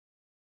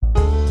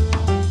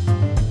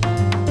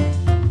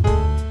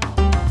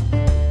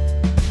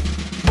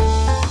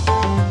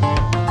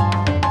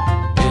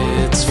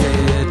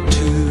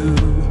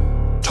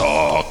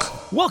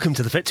Welcome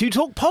to the Fit to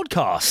Talk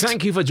podcast.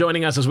 Thank you for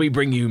joining us as we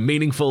bring you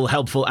meaningful,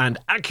 helpful and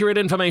accurate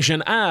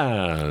information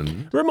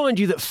and remind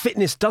you that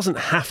fitness doesn't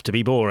have to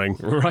be boring.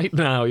 Right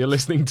now you're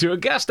listening to a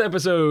guest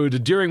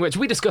episode during which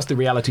we discuss the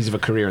realities of a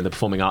career in the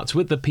performing arts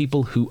with the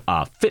people who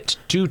are fit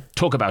to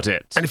talk about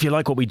it. And if you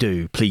like what we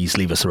do, please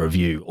leave us a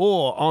review.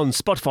 Or on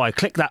Spotify,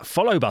 click that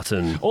follow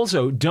button.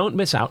 Also, don't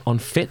miss out on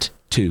Fit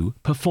to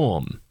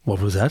Perform. What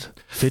was that?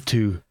 Fit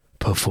to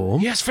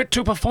Perform? Yes, Fit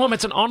to Perform.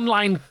 It's an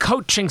online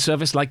coaching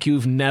service like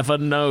you've never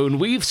known.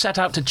 We've set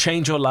out to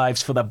change your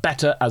lives for the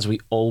better, as we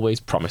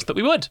always promised that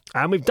we would.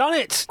 And we've done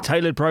it.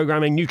 Tailored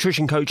programming,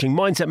 nutrition coaching,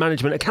 mindset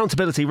management,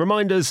 accountability,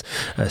 reminders,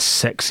 a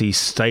sexy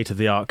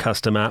state-of-the-art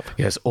custom app.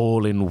 Yes,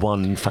 all in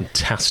one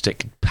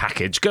fantastic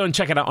package. Go and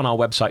check it out on our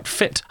website,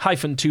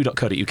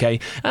 fit-2.co.uk.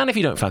 And if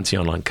you don't fancy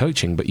online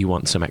coaching, but you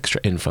want some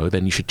extra info,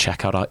 then you should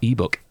check out our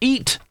ebook,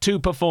 Eat to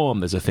Perform.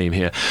 There's a theme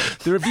here.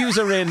 The reviews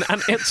are in,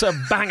 and it's a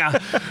banger.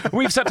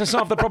 We've set to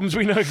solve the problems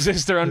we know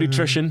exist around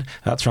nutrition.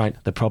 That's right,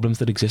 the problems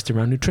that exist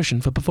around nutrition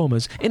for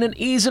performers in an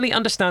easily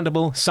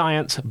understandable,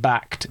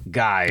 science-backed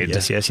guide.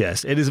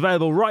 Yes. It is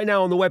available right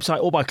now on the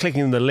website or by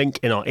clicking the link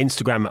in our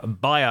Instagram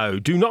bio.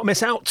 Do not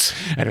miss out.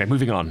 Anyway,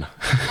 moving on.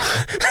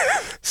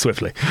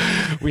 Swiftly.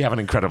 We have an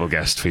incredible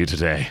guest for you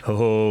today.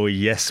 Oh,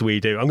 yes, we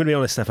do. I'm going to be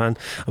honest, Stefan.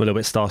 I'm a little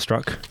bit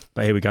starstruck,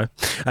 but here we go.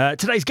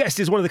 Today's guest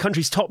is one of the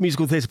country's top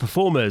musical theatre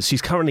performers.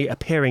 She's currently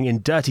appearing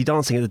in Dirty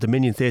Dancing at the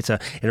Dominion Theatre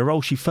in a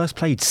role she first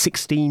played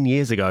 16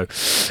 years ago.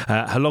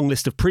 Her long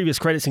list of previous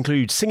credits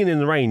include Singing in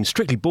the Rain,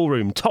 Strictly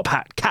Ballroom, Top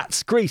Hat,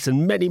 Cats, Grease,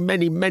 and many,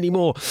 many, many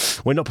more.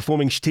 When not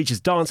performing, she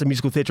teaches dance and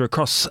musical theatre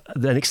across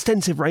an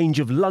extensive range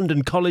of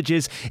London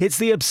colleges. It's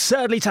the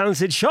absurdly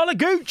talented Charlotte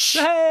Gooch.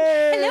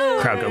 Hey! Hello.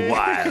 Crowd go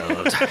wild.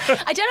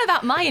 I don't know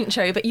about my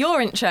intro, but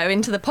your intro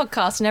into the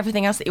podcast and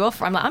everything else that you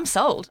offer, I'm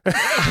sold.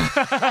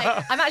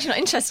 I'm actually not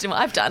interested in what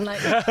I've done.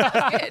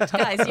 Good.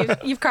 Guys,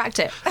 you've cracked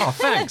it. Oh,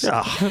 thanks.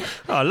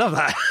 I love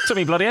that. Took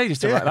me bloody ages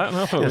to write that. And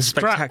I thought it was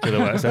spectacular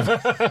work.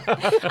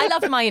 I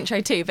loved my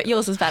intro too, but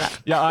yours was better.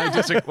 Yeah,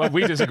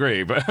 we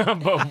disagree, but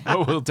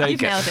we'll take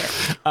You've nailed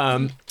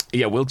it.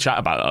 Yeah, we'll chat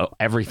about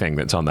everything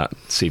that's on that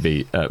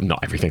CV. Not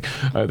everything.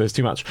 There's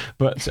too much.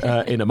 But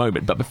in a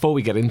moment. But before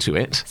we get into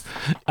it,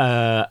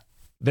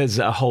 there's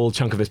a whole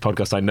chunk of this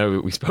podcast I know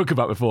we spoke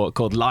about before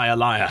called Liar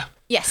Liar.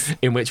 Yes.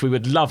 In which we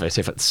would love it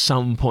if at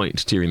some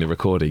point during the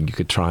recording you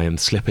could try and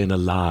slip in a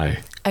lie.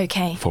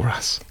 Okay. For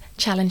us.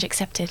 Challenge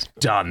accepted.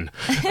 Done.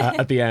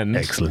 At the end,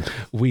 excellent.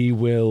 We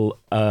will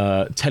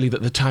tell you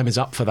that the time is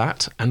up for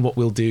that. And what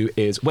we'll do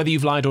is, whether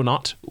you've lied or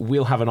not,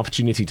 we'll have an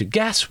opportunity to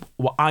guess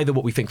either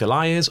what we think the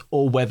lie is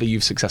or whether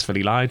you've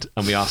successfully lied.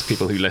 And we ask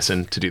people who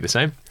listen to do the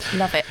same.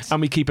 Love it. And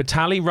we keep a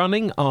tally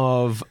running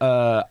of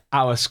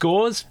our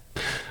scores.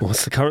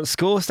 What's the current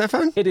score,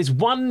 Stefan? It is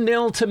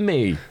 1-0 to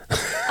me.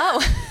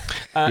 Oh.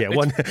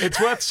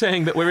 It's worth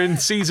saying that we're in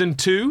season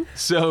 2,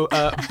 so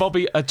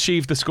Bobby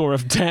achieved the score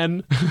of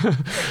 10.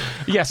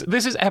 Yes,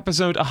 this is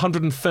episode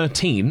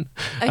 113,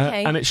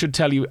 okay. And it should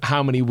tell you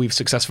how many we've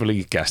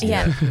successfully guessed.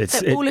 Yeah,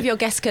 all of your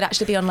guests could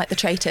actually be on like The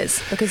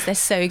Traitors because they're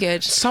so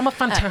good. Some are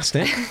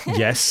fantastic.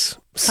 Yes.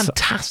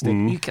 Fantastic.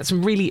 You get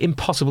some really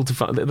impossible to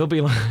find. They'll be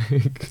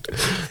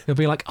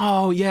like,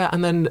 oh yeah,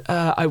 and then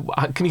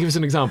can you give us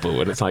an example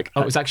when it's like,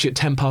 oh, it's actually at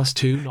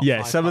 2:10, not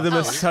 5 some of them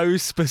are so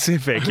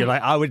specific. You're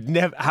like, how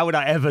would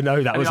I ever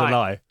know that was a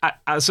lie?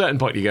 At a certain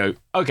point you go,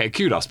 okay,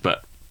 kudos,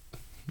 but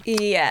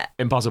yeah,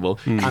 impossible.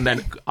 And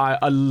then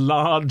a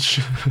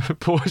large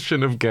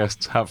portion of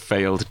guests have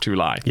failed to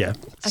lie. Yeah,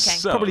 okay,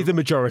 so, probably the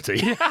majority.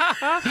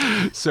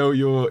 So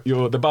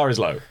the bar is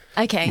low.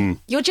 Okay,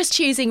 You're just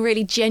choosing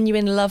really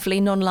genuine, lovely,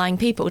 non-lying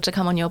people to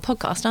come on your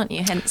podcast, aren't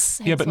you?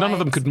 Hence yeah, but none of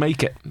them could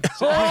make it.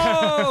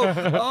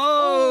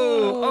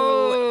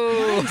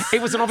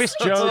 It was an obvious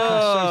joke.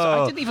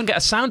 I didn't even get a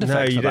sound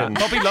effect. No, you didn't.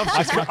 Bobby loves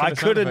just I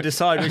couldn't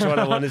decide which one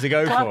I wanted to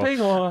go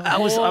for. I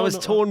was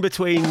torn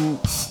between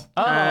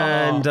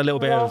and a little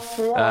bit of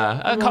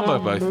a combo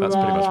of both. That's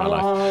pretty much my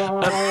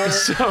life.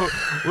 So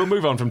we'll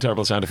move on from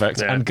terrible sound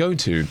effects and go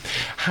to,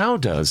 how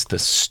does the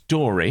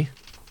story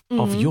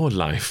of your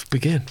life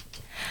begin?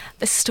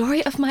 The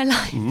story of my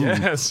life.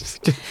 Yes.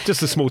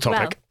 Just a small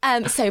topic.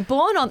 Well, so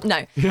born on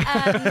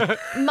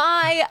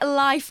my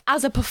life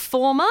as a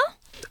performer.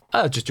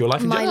 Just your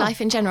life in general? My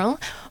life in general.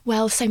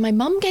 Well, so my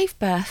mum gave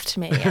birth to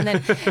me, and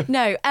then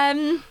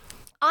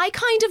I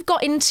kind of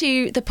got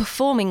into the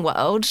performing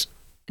world,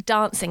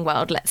 dancing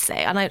world, let's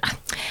say, and I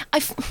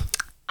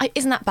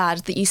isn't that bad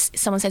that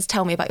someone says,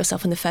 tell me about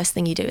yourself, and the first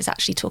thing you do is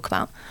actually talk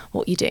about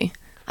what you do.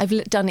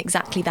 I've done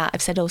exactly that.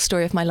 I've said,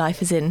 story of my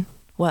life is in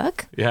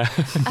work. Yeah.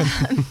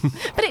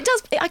 But it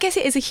does, I guess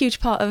it is a huge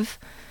part of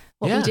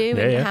what we do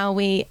and how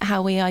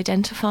we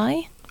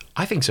identify.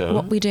 I think so.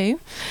 What we do.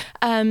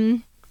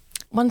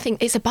 One thing,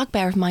 it's a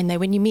bugbear of mine though,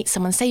 when you meet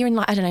someone, say you're in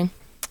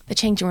the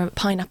changing room at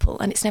Pineapple,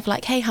 and it's never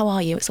like, hey, how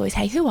are you? It's always,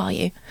 hey, who are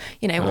you?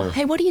 Or,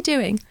 hey, what are you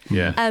doing?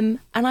 Yeah. And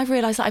I've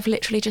realised that I've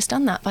literally just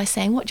done that by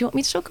saying, what, do you want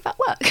me to talk about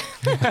work?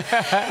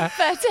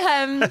 But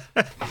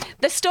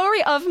the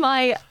story of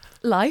my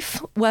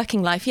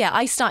working life. Yeah,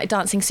 I started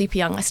dancing super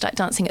young. I started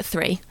dancing at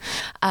 3.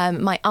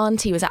 My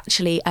auntie was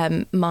actually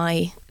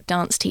my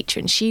dance teacher,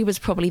 and she was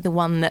probably the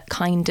one that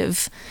kind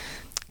of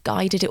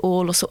guided it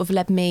all, or sort of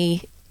led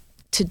me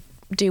to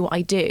do what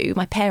I do.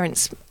 My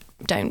parents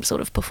don't sort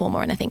of perform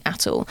or anything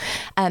at all,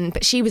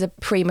 but she was a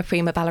prima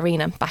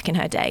ballerina back in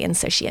her day, and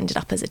so she ended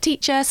up as a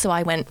teacher. So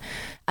I went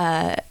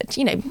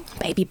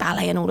baby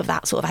ballet and all of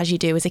that, sort of as you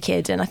do as a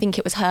kid, and I think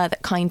it was her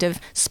that kind of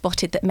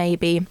spotted that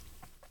maybe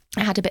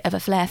I had a bit of a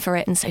flair for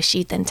it, and so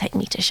she'd then take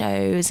me to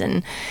shows.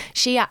 And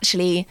she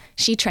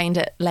trained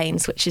at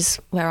Lanes, which is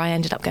where I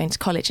ended up going to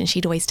college, and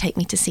she'd always take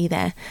me to see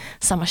their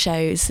summer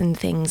shows and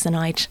things. And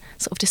I'd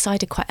sort of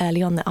decided quite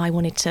early on that I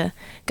wanted to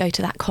go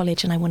to that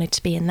college and I wanted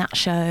to be in that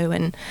show.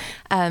 And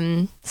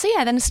then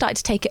I started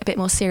to take it a bit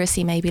more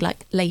seriously, maybe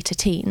like later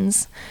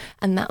teens,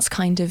 and that's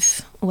kind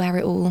of where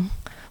it all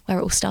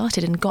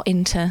started, and got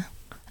into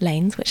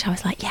Lanes, which I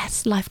was like,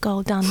 yes, life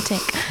goal done,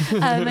 tick.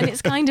 And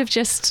it's kind of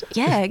just,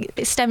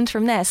 it stemmed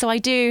from there. So I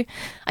do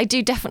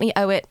definitely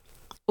owe it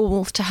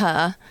all to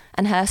her,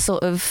 and her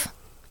sort of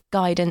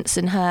guidance,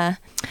 and her,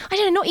 I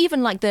don't know, not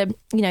even like the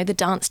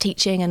dance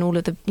teaching and all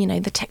of the,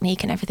 the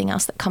technique and everything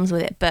else that comes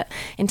with it, but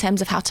in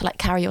terms of how to like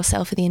carry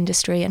yourself in the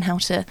industry, and how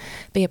to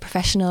be a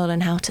professional,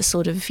 and how to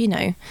sort of,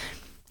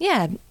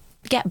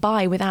 get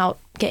by without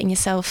getting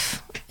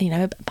yourself,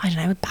 a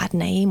bad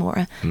name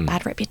or a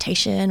bad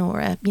reputation,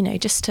 or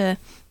just to,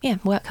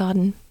 work hard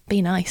and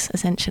be nice,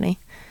 essentially,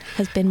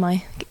 has been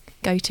my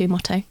go-to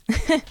motto.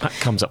 That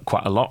comes up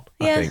quite a lot,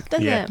 I think.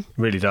 Does it?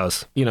 Really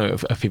does.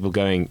 Of people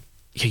going,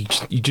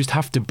 you just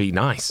have to be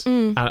nice.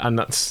 And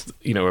that's,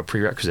 a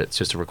prerequisite. It's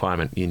just a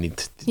requirement. You need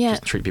to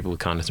just treat people with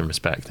kindness and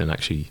respect, and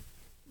actually,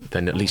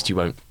 then at least you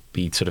won't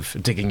be sort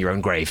of digging your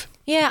own grave.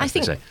 Yeah, I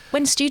think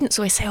when students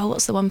always say,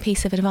 what's the one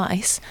piece of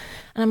advice?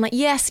 And I'm like,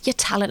 yes, your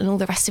talent and all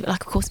the rest of it,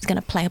 like, of course, it's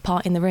going to play a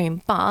part in the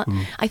room. But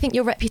I think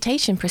your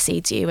reputation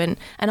precedes you. And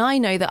I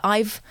know that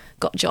I've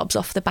got jobs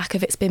off the back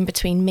of it's been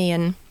between me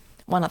and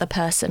one other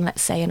person,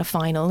 let's say, in a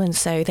final. And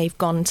so they've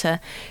gone to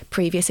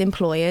previous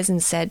employers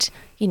and said,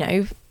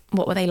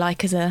 what were they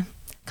like as a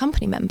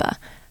company member?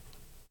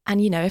 And,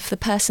 if the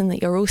person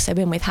that you're also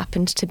in with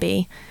happened to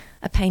be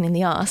a pain in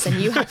the arse, and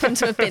you happen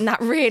to have been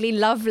that really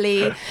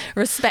lovely,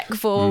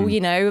 respectful,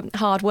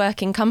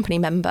 hard-working company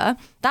member,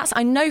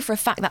 I know for a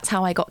fact that's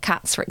how I got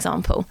Cats, for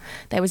example.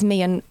 There was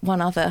me and one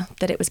other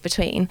that it was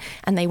between,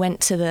 and they went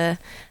to the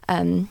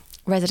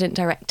resident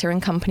director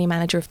and company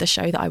manager of the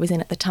show that I was in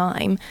at the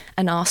time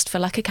and asked for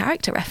like a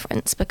character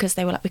reference, because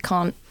they were like, we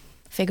can't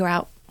figure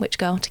out which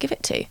girl to give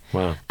it to.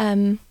 Wow.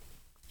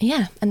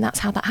 Yeah, and that's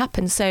how that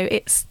happens. So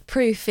it's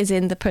proof is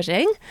in the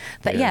pudding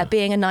that,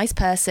 being a nice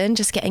person,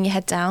 just getting your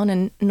head down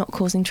and not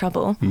causing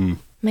trouble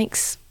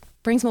brings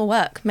more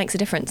work, makes a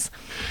difference.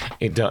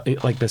 It does.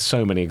 Like, there's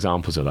so many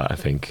examples of that, I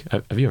think.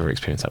 Have you ever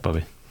experienced that,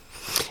 Bobby?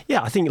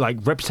 Yeah, I think like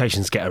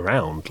reputations get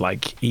around.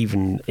 Like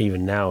even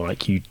now,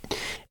 like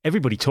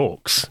everybody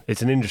talks.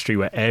 It's an industry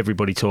where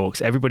everybody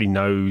talks. Everybody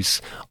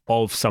knows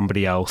of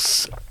somebody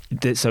else.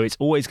 So it's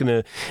always going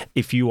to,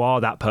 if you are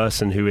that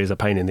person who is a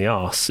pain in the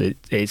arse,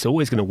 it's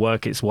always going to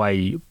work its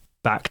way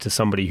back to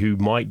somebody who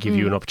might give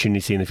you an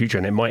opportunity in the future,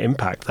 and it might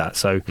impact that.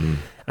 So,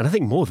 and I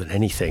think more than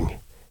anything,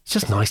 it's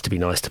just nice to be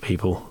nice to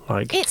people.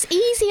 Like, it's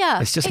easier.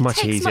 It's just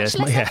much easier. Much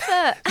less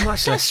effort.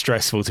 Much less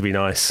stressful to be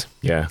nice.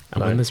 Yeah.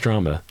 And when there's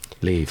drama,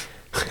 leave.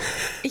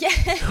 Yeah.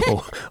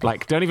 Or,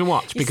 like, don't even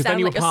watch, because then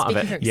you're part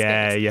of it.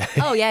 Yeah.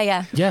 Oh,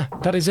 yeah. Yeah,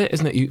 that is it,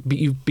 isn't it?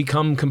 You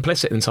become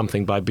complicit in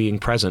something by being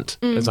present.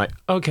 It's like,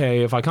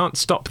 okay, if I can't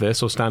stop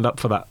this or stand up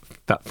for that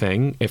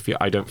thing, if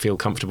I don't feel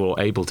comfortable or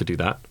able to do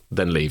that,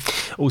 then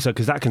leave. Also,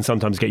 because that can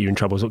sometimes get you in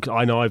trouble. So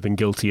I know I've been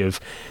guilty of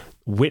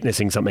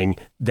witnessing something,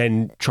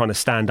 then trying to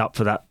stand up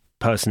for that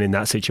person in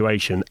that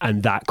situation,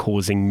 and that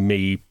causing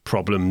me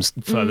problems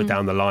further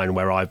down the line,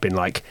 where I've been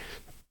like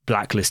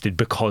blacklisted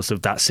because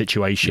of that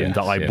situation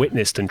that I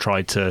witnessed and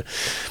tried to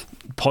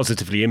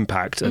positively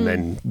impact, and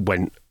then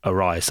went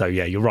awry. So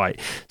yeah, you're right,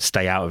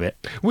 stay out of it,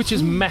 which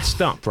is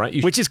messed up,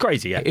 right? Which is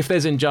crazy. Yeah, if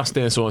there's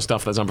injustice or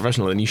stuff that's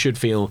unprofessional, then you should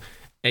feel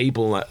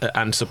able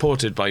and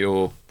supported by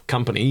your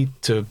company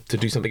to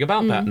do something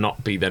about that,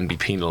 not be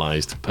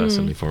penalised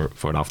personally for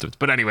it afterwards.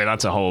 But anyway,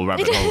 that's a whole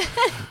rabbit hole.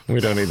 We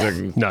don't need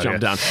to jump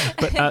down.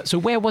 But so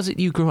where was it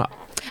you grew up?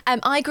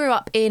 I grew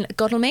up in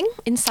Godalming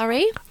in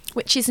Surrey,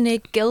 which is near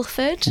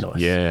Guildford. Nice.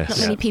 Yes. Not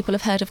many people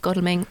have heard of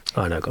Godalming.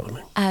 I know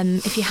Godalming.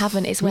 If you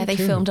haven't, it's where they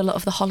filmed a lot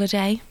of The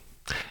Holiday.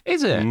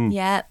 Is it?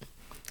 Yeah.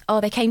 Oh,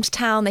 they came to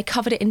town, they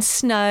covered it in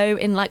snow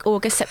in like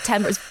August,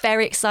 September. It was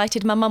very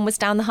excited. My mum was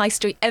down the high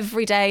street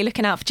every day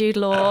looking out for Jude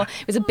Law.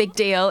 It was a big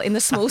deal in the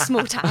small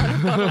town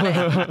of Godalming.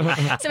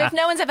 So if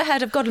no one's ever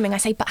heard of Godalming, I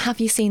say, but have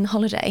you seen The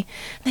Holiday?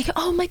 And they go,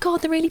 oh my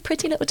God, the really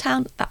pretty little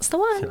town. That's the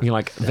one. You're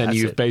like, then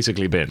you've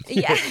basically been.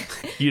 Yeah.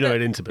 You know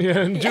it intimately.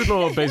 Yeah, Jude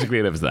Law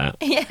basically lives there.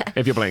 Yeah.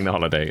 If you're playing The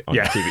Holiday on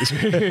the TV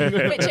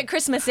screen. Which at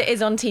Christmas it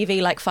is on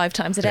TV like 5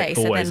 times a day.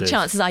 So then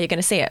chances are you're going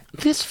to see it.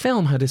 This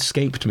film had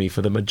escaped me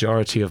for the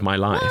majority of my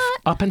life.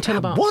 Up until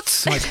about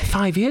like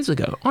 5 years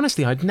ago.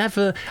 Honestly, I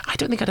don't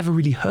think I'd ever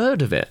really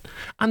heard of it.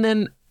 And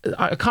then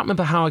I can't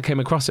remember how I came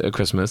across it at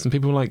Christmas, and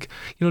people were like,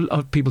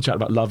 people chat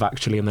about Love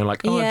Actually, and they're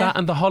like, oh, that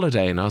and The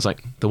Holiday, and I was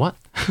like, the what?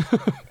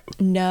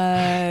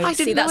 No. I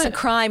See, that's a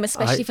crime,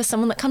 especially for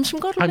someone that comes from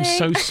Godalming. I'm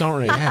so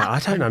sorry. Yeah, I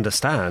don't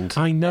understand.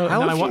 I know.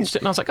 How And then I have you- watched it,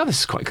 and I was like, oh, this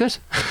is quite good.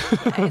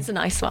 It's a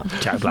nice one.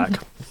 Jack Black.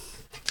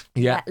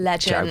 Yeah.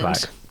 Legend. Jack Black.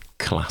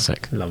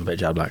 Classic. Love a bit of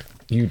Jack Black.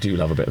 You do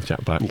love a bit of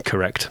Jack Black.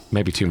 Correct.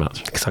 Maybe too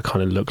much. Because I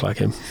kind of look like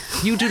him.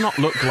 You do not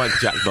look like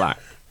Jack Black.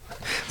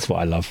 That's what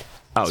I love.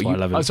 Oh, That's why I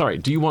love him. Oh, sorry.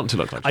 Do you want to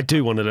look like? I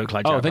do want to look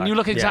like Jack Black. then you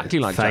look exactly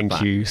like Jack Black.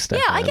 Thank you,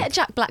 Stefan. Yeah, I get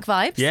Jack Black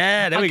vibes.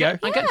 Yeah, there we go.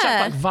 I get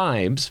Jack Black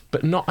vibes,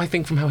 but not, I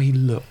think, from how he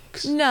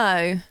looks.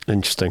 No.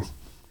 Interesting.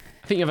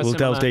 I think you have a We'll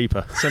delve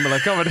deeper. similar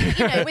comedy.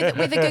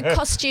 With a good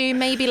costume,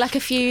 maybe like a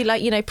few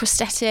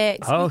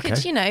prosthetics. Oh, We could,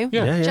 okay.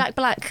 Yeah. Yeah. Jack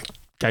Black.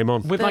 Game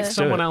on. With like The-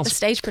 someone the else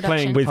stage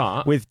production. playing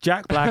part. with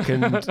Jack Black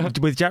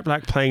with Jack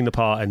Black playing the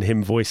part and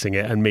him voicing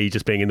it and me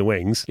just being in the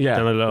wings. Yeah,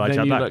 then I look like then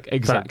Jack you Black. look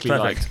exactly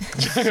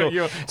Perfect.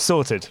 You're-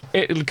 Sorted.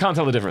 it can't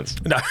tell the difference.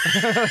 No,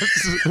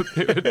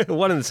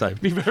 one and the same.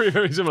 Be very,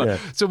 very similar. Yeah.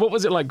 So what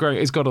was it like growing?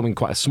 Is Godalming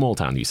quite a small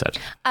town, you said?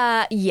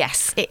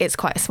 Yes, it is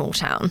quite a small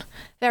town.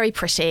 Very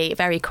pretty,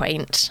 very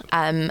quaint.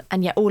 And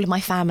yet all of my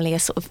family are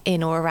sort of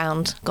in or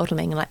around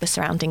Godalming and like the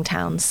surrounding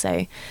towns.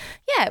 So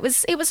yeah, it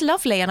was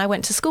lovely. And I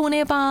went to school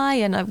nearby,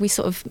 and we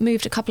sort of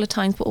moved a couple of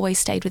times, but always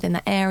stayed within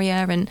that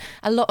area. And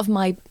a lot of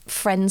my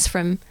friends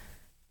from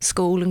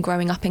school and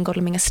growing up in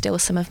Godalming are still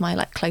some of my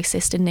like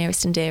closest and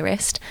nearest and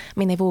dearest. I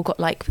mean, they've all got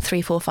like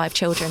 3, 4, 5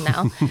 children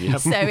now.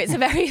 So it's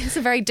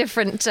a very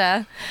different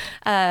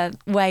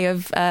way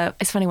of.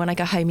 It's funny when I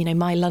go home.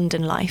 My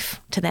London life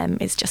to them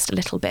is just a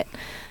little bit,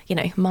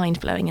 mind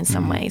blowing in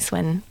some ways.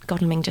 When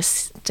Godalming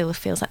just still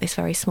feels like this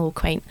very small,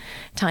 quaint,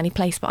 tiny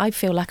place. But I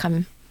feel like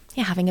I'm.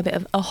 Yeah, having a bit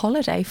of a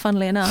holiday,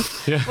 funnily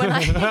enough, when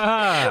I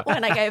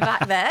go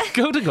back there.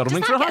 Go to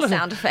Godalming for a Does that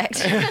holiday. get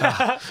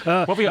a sound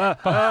effect? What were you?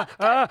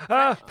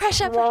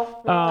 Pressure.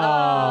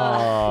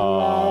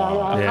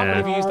 I can't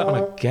believe you used that on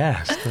a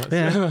guest.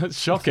 That's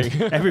shocking.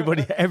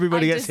 Everybody I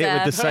gets hit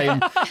with the same.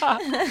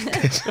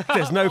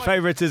 There's no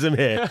favouritism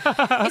here.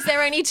 Is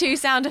there only 2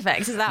 sound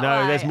effects? Is that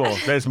No, why?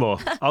 There's more.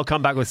 I'll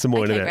come back with some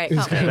more in a Okay, minute. great,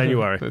 can't wait. Don't you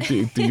worry.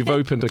 You've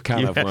opened a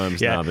can of worms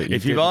now. That you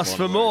if you've didn't asked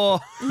want for to more,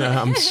 open.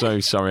 I'm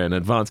so sorry in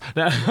advance.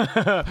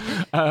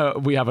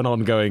 We have an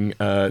ongoing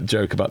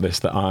joke about this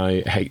that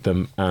I hate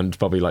them, and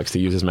Bobby likes to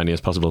use as many as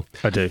possible.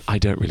 I do. I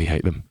don't really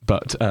hate them,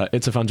 but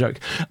it's a fun joke.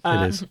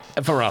 It is.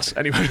 For us,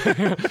 anyway.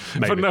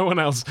 For no one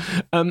else.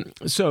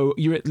 So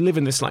you live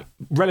in this like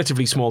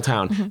relatively small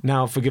town.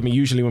 Now, forgive me,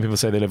 usually when people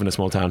say they live in a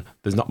small town,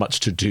 there's not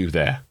much to do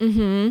there.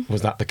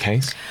 Was that the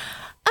case?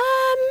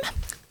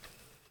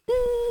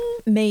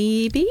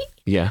 Maybe.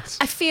 Yes.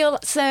 I feel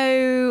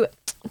so.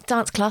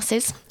 Dance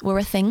classes were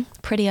a thing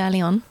pretty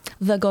early on.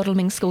 The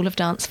Godalming School of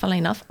Dance, funnily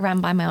enough,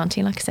 ran by my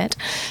auntie, like I said.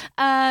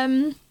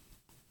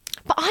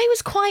 But I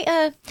was quite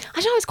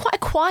a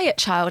quiet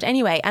child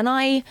anyway,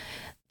 and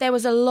there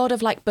was a lot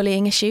of like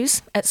bullying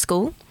issues at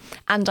school,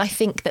 and I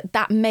think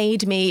that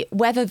made me,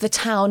 whether the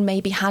town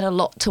maybe had a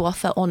lot to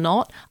offer or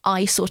not,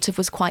 I sort of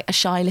was quite a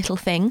shy little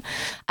thing.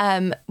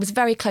 Was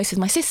very close with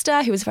my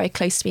sister, who was very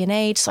close to me in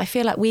age, so I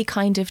feel like we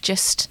kind of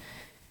just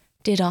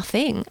did our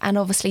thing, and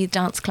obviously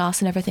dance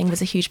class and everything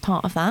was a huge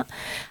part of that.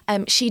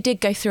 She did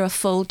go through a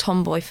full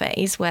tomboy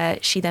phase where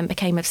she then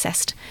became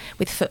obsessed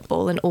with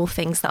football and all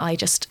things that I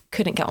just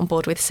couldn't get on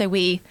board with. So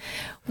we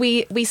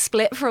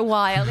split for a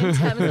while in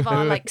terms of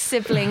our like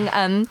sibling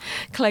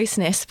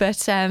closeness.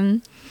 But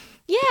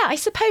yeah, I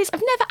suppose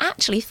I've never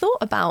actually thought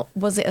about,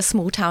 was it a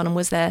small town and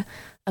was there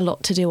a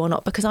lot to do or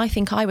not? Because I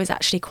think I was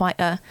actually quite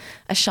a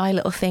shy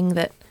little thing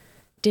that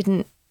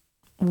didn't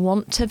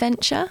want to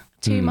venture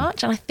too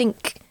much. And I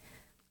think,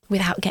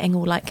 without getting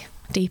all like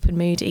deep and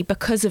moody,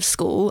 because of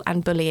school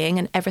and bullying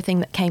and everything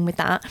that came with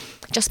that,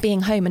 just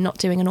being home and not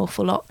doing an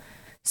awful lot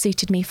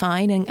suited me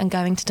fine, and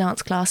going to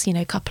dance class,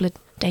 a couple of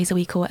days a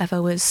week or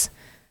whatever was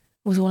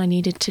all I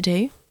needed to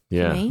do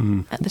for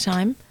me at the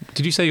time.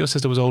 Did you say your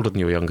sister was older than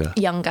you or younger?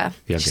 Younger.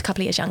 Just a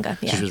couple of years younger.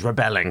 Yeah. She was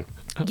rebelling.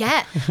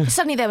 Yeah.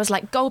 Suddenly there was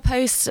like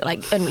goalposts,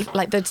 and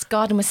like the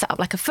garden was set up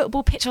like a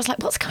football pitch. I was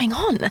like, what's going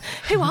on?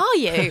 Who are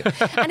you?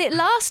 And it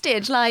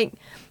lasted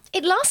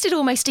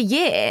almost a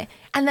year.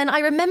 And then I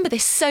remember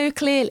this so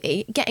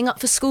clearly, getting up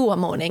for school one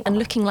morning and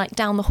looking like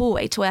down the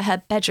hallway to where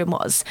her bedroom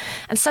was.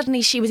 And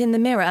suddenly she was in the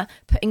mirror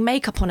putting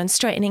makeup on and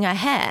straightening her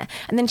hair.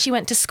 And then she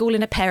went to school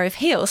in a pair of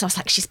heels. I was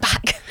like, she's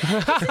back.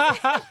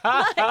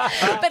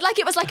 But like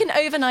it was like an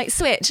overnight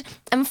switch.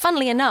 And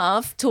funnily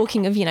enough,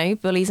 talking of,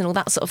 bullies and all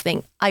that sort of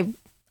thing, I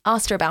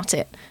asked her about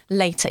it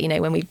later,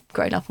 when we'd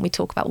grown up and we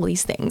talk about all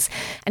these things.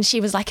 And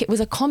she was like, it was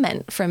a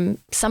comment from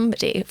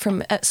somebody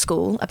from at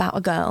school about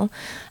a girl,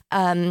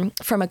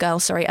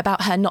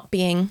 about her not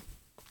being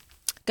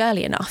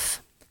girly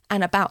enough,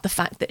 and about the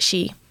fact that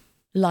she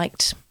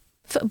liked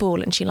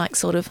football and she liked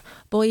sort of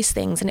boys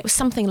things. And it was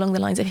something along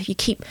the lines of, if you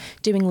keep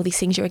doing all these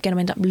things, you're going to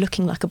end up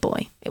looking like a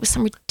boy. It was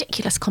some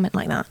ridiculous comment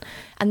like that.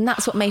 And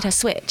that's what made her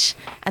switch.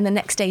 And the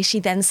next day she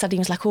then suddenly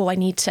was like, oh, I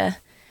need to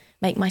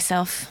make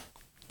myself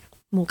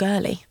more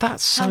girly.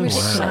 That's How so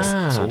ridiculous.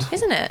 sad.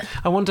 Isn't it?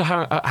 I wonder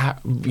how,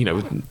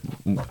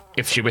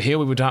 if she were here,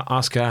 we would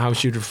ask her how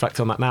she would reflect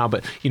on that now.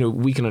 But,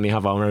 we can only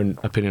have our own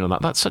opinion on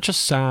that. That's such a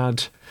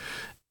sad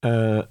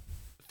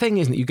thing,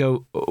 isn't it? You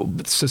go,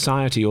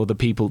 society or the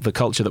people, the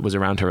culture that was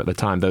around her at the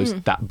time,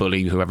 that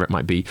bully, whoever it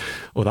might be,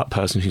 or that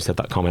person who said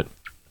that comment,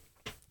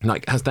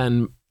 has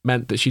then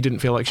meant that she didn't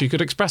feel like she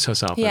could express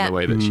herself in the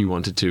way that she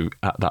wanted to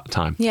at that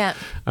time. Yeah.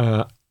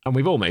 And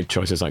we've all made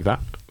choices like that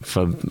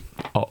for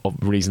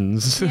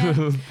reasons.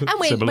 Yeah.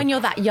 And when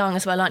you're that young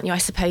as well, aren't you? I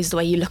suppose the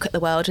way you look at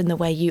the world and the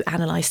way you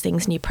analyse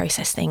things and you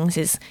process things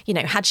is,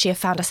 had she have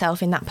found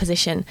herself in that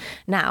position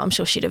now, I'm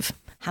sure she'd have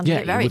handled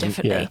it very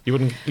differently.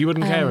 Yeah. You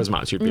wouldn't care as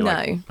much. You'd be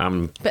like,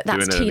 but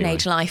that's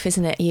teenage life,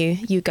 isn't it?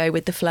 You go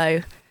with the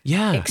flow.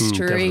 Yeah,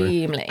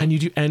 extremely. And you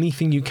do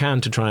anything you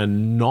can to try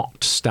and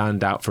not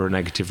stand out for a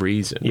negative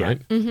reason,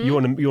 right? Mm-hmm. You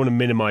want to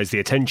minimise the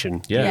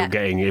attention you're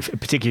getting,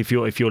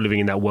 particularly if you're living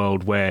in that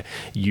world where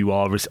you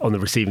are on the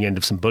receiving end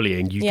of some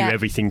bullying. You do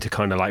everything to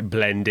kind of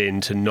blend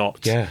in to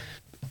not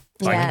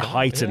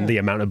heighten the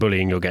amount of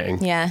bullying you're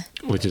getting. Yeah,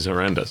 which is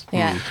horrendous.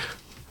 Yeah,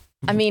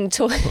 I mean,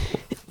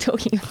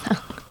 talking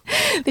about.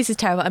 This is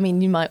terrible. I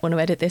mean, you might want to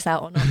edit this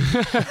out or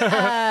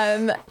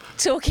not.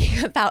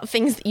 Talking about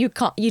things that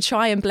you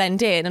try and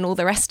blend in and all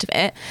the rest of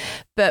it.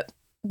 But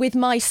with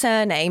my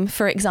surname,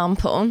 for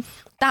example,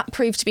 that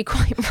proved to be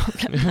quite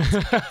problematic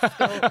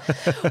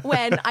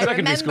when I secondary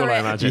remember school,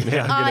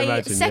 it. I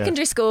imagine.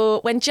 Secondary school,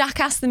 when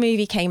Jackass the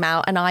movie came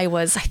out, and I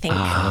was, I think,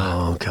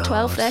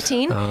 12,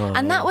 13.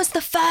 And that was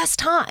the first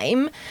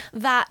time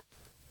that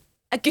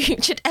a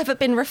Gooch had ever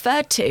been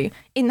referred to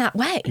in that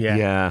way.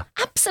 Yeah.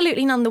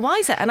 Absolutely none the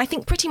wiser. And I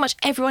think pretty much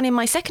everyone in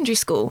my secondary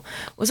school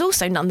was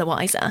also none the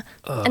wiser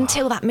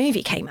until that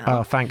movie came out.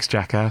 Oh, thanks,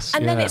 Jackass.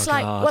 And then it's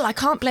well, I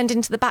can't blend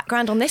into the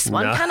background on this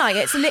one, can I?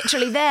 It's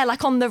literally there,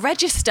 on the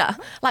register.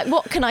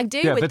 What can I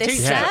do with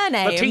this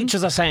surname? The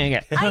teachers are saying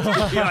it.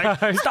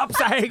 Stop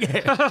saying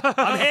it.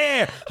 I'm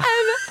here.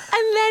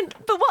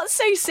 But what's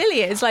so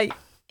silly is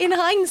in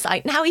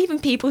hindsight, now even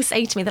people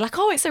say to me, they're like,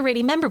 oh, it's a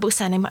really memorable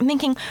surname. I'm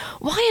thinking,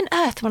 why on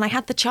earth, when I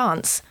had the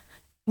chance,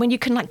 when you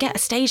can get a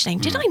stage name,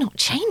 did I not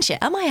change it?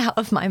 Am I out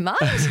of my mind?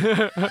 Do you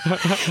know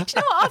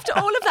what? After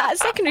all of that at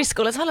secondary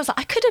school as well, I was like,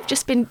 I could have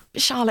just been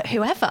Charlotte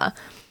whoever.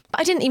 But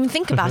I didn't even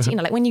think about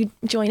it, when you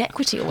join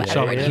equity or whatever.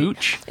 Charlotte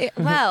Hooch?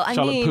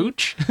 Charlotte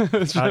Pooch?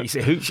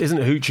 Hooch,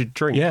 isn't Hooch a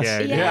drink?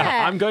 Yes.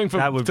 Yeah. I'm going for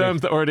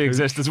terms that already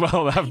exist as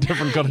well that have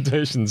different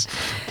connotations.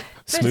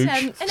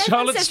 Smooch.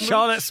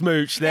 Charlotte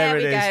Smooch. There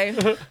it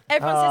is. Go.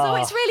 Everyone says, oh,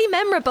 it's really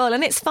memorable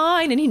and it's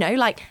fine. And,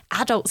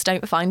 adults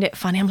don't find it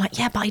funny. I'm like,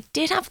 yeah, but I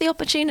did have the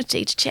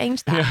opportunity to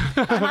change that.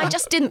 And I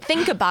just didn't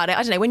think about it.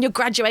 I don't know, when you're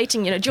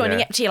graduating,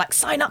 joining equity, you're like,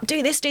 sign up,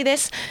 do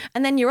this.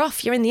 And then you're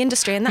off, you're in the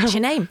industry and that's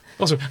your name.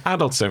 Also,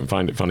 adults don't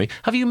find it funny.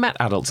 Have you met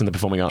adults in the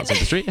performing arts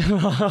industry?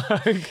 No.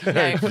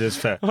 That's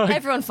fair.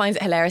 Everyone finds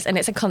it hilarious and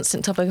it's a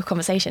constant topic of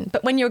conversation.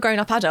 But when you're a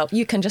grown-up adult,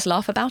 you can just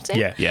laugh about it.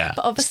 Yeah.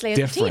 But obviously, as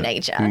a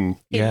teenager,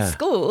 in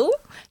school,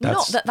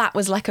 not that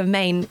was a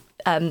main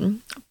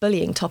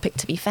bullying topic,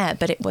 to be fair,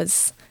 but it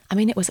was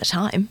a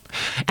time.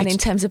 And in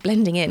terms of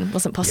blending in,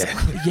 wasn't possible.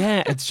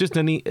 Yeah, it's just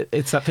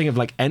it's that thing of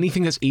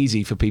anything that's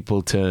easy for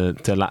people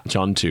to latch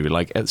onto.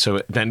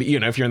 So then,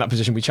 if you're in that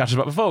position we chatted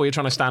about before, where you're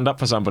trying to stand up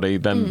for somebody,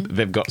 then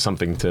they've got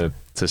something to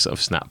sort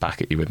of snap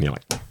back at you with, and you're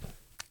like,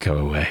 go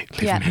away.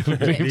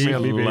 Leave me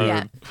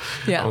alone.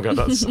 Yeah. Oh, God,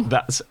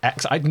 that's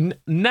I'd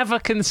never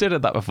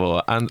considered that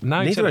before. And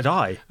now neither had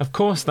I. Of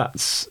course,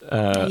 that's...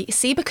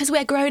 See, because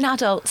we're grown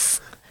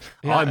adults.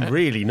 Yeah. I'm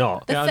really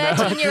not. The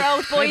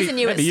 13-year-old boys in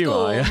you at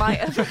school might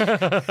have...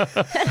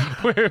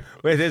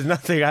 Where there's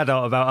nothing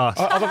adult about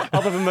us.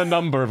 Other than the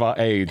number of our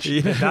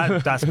age.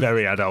 That's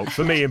very adult,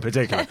 for me in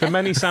particular. The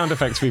many sound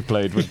effects we've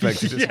played would beg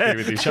to disagree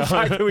with each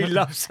other. The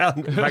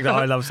fact that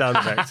I love sound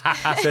effects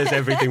says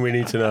everything we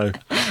need to know.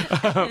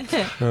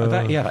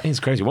 That is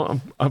crazy.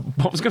 I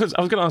was going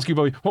to ask you,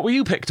 Bobby, what were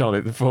you picked on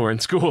it for in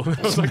school?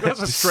 I was like,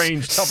 that's a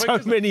strange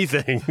topic. So many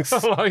things.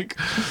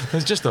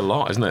 There's just a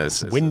lot, isn't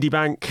it? Windy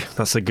Bank,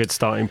 that's a good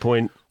starting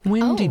point.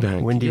 Windy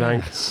Bank.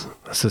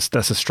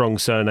 That's a strong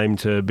surname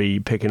to be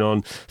picking on.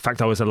 In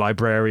fact, I was a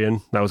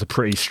librarian. That was a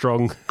pretty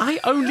strong... I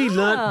only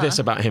learnt this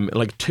about him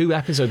 2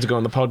 episodes ago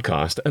on the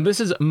podcast, and this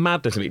is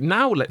madness to me.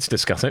 Now let's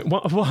discuss it.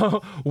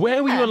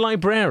 Where were you a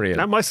librarian?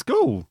 At my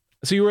school.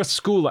 So you were at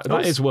school.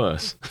 That is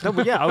worse. No,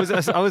 but I was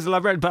a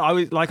librarian, but I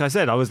was, like I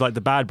said, I was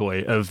the bad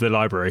boy of the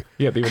library.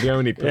 Yeah, you were the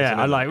only person.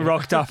 Yeah, I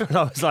rocked up and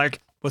I was like,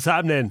 what's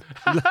happening?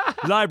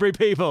 Library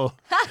people,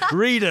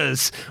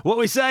 readers, what are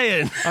we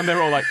saying? And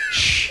they're all like,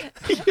 shh.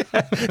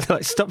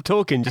 They're stop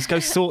talking, just go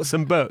sort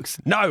some books.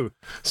 No.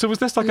 So was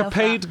this a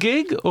paid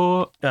gig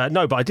or?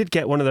 No, but I did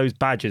get one of those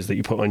badges that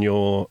you put on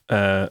your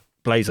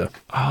blazer.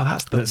 Oh,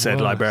 that said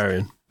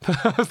librarian.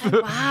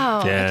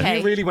 Wow. Yeah. Okay.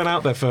 You really went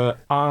out there for,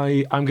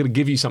 I'm going to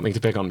give you something to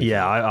pick on.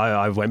 Yeah,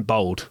 I went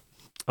bold.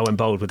 I went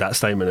bold with that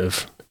statement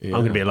of, I'm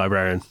going to be a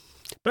librarian.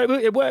 But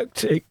it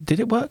worked. Did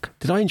it work?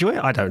 Did I enjoy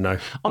it? I don't know.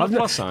 On the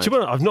plus side.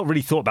 I've not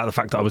really thought about the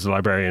fact that I was a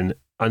librarian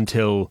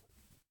until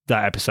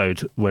that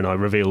episode when I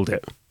revealed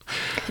it.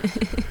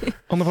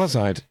 On the plus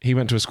side, he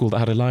went to a school that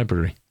had a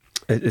library.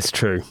 It's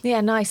true.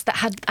 Yeah, nice. That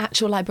had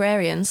actual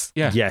librarians.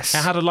 Yeah. Yes. It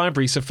had a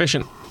library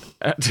sufficient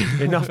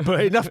enough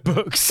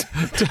books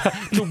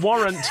to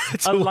warrant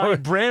a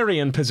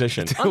librarian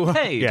position.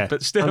 Unpaid, yeah,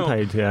 but still.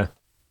 unpaid, yeah.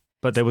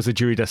 But there was a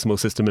Dewey Decimal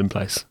System in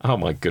place. Oh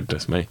my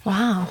goodness me.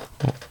 Wow.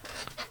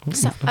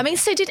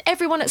 So did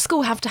everyone at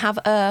school have to have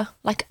a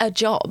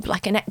job,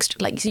 like an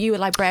extra, like so you were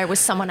librarian with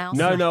someone else?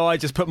 No, I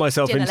just put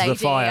myself Dinner into lady, the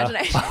fire. I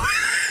don't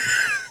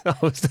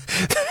know.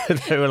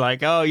 They were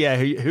like, oh yeah,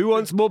 who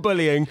wants more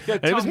bullying?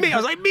 And it was me. I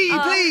was like, me,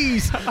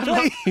 please.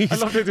 I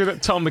love to do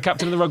that. Tom, the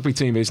captain of the rugby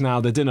team, is now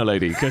the dinner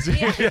lady because he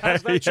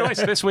has no choice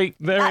this week.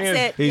 There he is.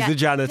 That's it. He's the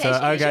janitor.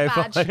 Here's your Okay,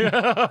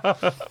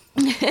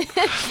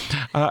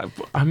 badge.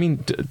 I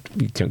mean,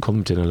 you don't call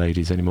them dinner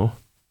ladies anymore.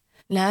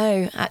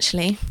 No,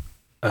 actually.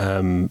 I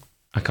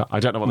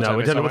don't know what the term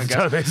we is. don't know what the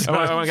term is.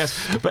 I won't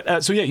guess.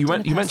 But so yeah, you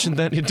mentioned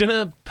that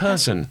dinner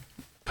person.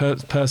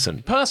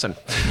 Person.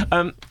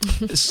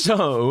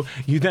 So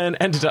you then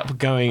ended up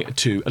going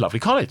to a lovely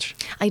college.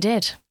 I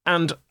did.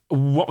 And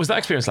what was that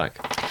experience like?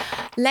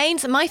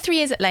 Lanes. My 3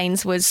 years at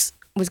Lanes was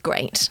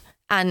great,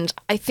 and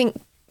I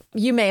think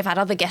you may have had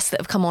other guests that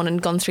have come on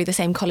and gone through the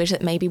same college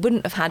that maybe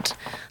wouldn't have had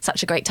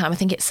such a great time. I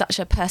think it's such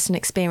a personal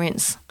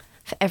experience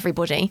for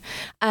everybody.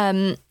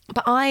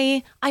 But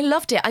I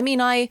loved it. I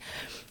mean,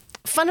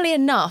 funnily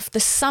enough, the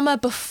summer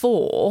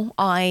before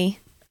I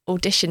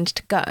auditioned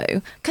to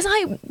go, because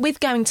with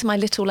going to my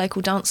little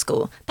local dance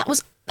school, that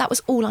was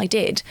all I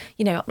did,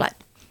 like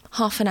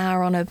half an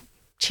hour on a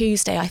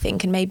Tuesday, I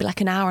think, and maybe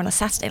like an hour on a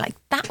Saturday, like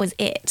that was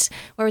it.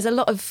 Whereas a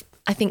lot of,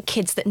 I think,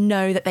 kids that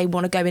know that they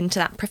want to go into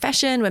that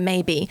profession were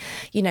maybe,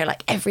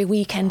 like every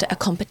weekend at a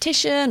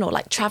competition or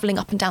like travelling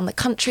up and down the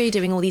country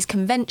doing all these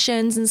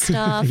conventions and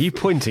stuff. Are you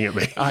pointing at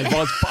me? I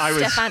was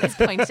Stefan is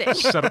pointing.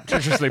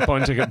 surreptitiously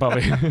pointing at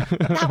Bobby.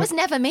 That was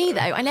never me, though.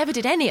 I never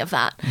did any of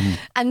that.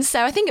 And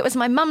so I think it was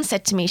my mum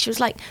said to me, she was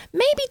like,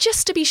 maybe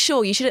just to be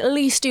sure, you should at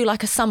least do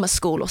like a summer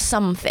school or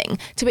something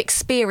to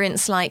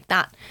experience like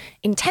that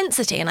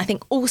intensity. And I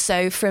think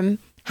also from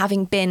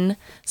having been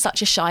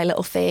such a shy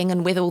little thing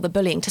and with all the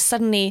bullying, to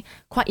suddenly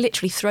quite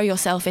literally throw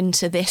yourself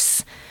into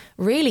this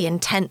really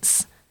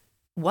intense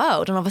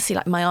world. And obviously,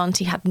 like, my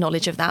auntie had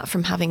knowledge of that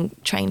from having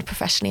trained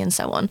professionally and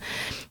so on.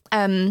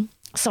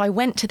 So I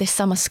went to this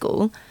summer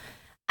school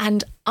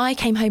and I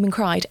came home and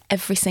cried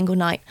every single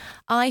night.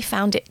 I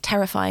found it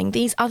terrifying.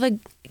 These other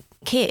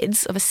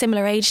kids of a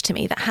similar age to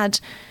me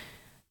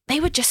they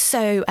were just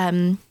so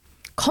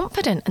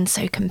confident and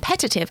so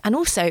competitive and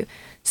also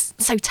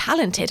so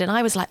talented. And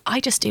I was like, I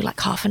just do like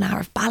half an hour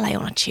of ballet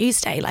on a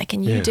Tuesday, like,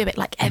 and you do it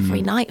like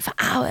every night for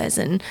hours.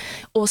 And,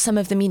 or some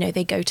of them,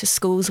 they go to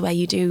schools where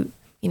you do,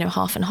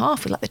 half and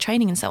half with like the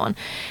training and so on.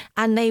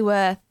 And they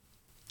were,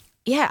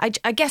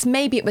 I guess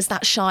maybe it was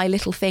that shy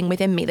little thing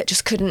within me that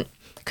just couldn't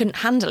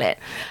handle it.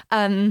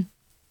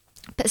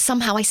 But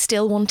somehow I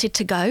still wanted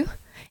to go.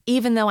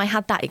 Even though I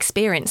had that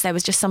experience, there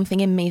was just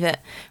something in me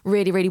that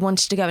really, really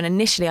wanted to go. And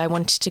initially I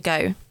wanted to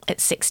go at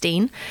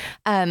 16.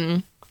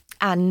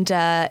 And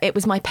it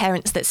was my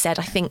parents that said,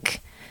 I think,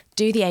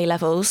 do the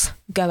A-levels,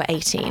 go at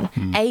 18.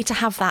 To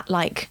have that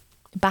like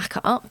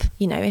backup,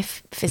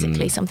 if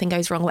physically something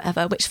goes wrong,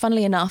 whatever, which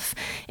funnily enough,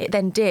 it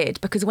then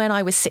did. Because when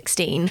I was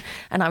 16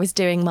 and I was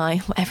doing my,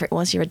 whatever it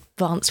was, your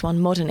advanced one,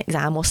 modern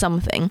exam or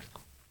something,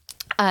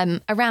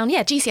 around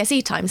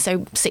GCSE time,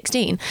 so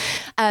 16,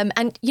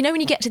 and when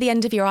you get to the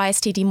end of your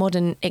ISTD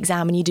modern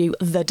exam and you do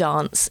the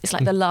dance, it's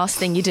like the last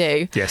thing you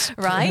do. Yes.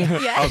 Right?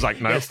 Yeah. I was like,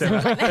 no.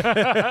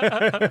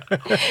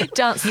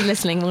 Dancers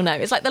listening will know.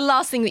 It's like the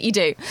last thing that you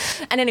do.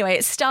 And anyway,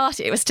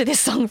 it was to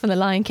this song from The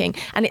Lion King,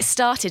 and it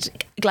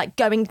started like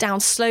going down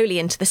slowly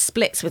into the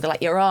splits with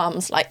like your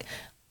arms like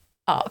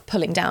up,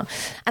 pulling down.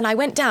 And I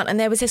went down and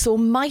there was this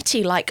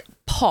almighty like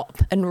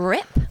pop and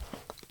rip,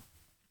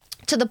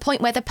 to the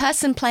point where the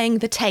person playing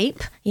the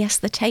tape, yes,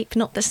 the tape,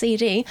 not the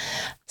CD,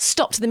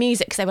 stopped the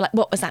music because they were like,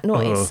 what was that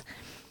noise?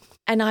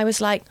 And I was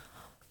like,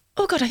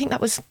 oh God, I think that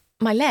was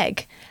my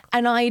leg.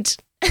 And and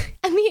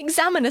the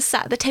examiner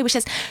sat at the table,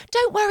 says,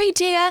 don't worry,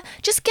 dear,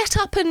 just get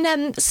up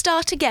and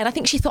start again. I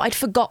think she thought I'd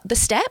forgot the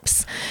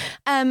steps.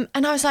 And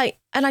I was like,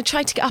 and I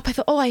tried to get up. I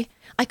thought, I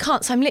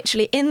can't. So I'm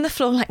literally in the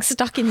floor, like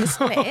stuck in the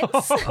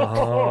splits.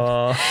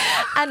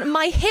 And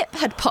my hip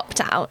had popped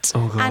out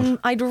and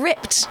I'd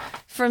ripped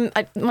from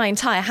my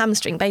entire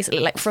hamstring,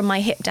 basically, like from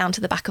my hip down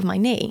to the back of my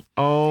knee.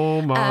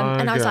 Oh my God.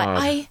 And I was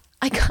like,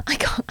 I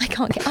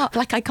can't get up,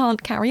 like I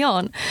can't carry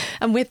on.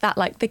 And with that,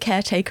 like the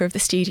caretaker of the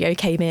studio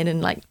came in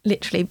and like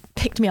literally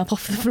picked me up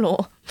off the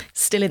floor,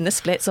 still in the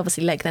splits,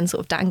 obviously leg then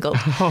sort of dangled,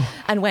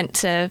 and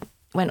went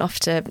off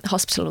to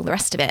hospital, all the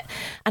rest of it.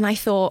 And I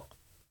thought,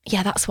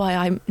 yeah, that's why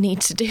I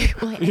need to do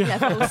my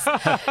A-levels.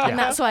 And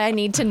that's why I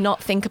need to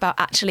not think about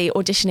actually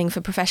auditioning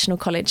for professional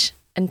college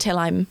until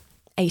I'm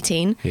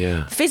 18.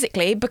 Yeah.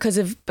 Physically, because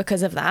of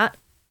that.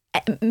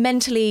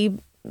 Mentally,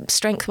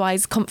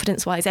 strength-wise,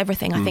 confidence-wise,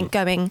 everything. I think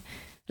going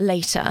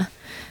later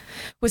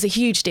was a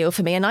huge deal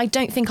for me. And I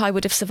don't think I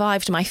would have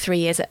survived my 3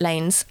 years at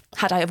Lanes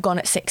had I have gone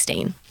at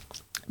 16.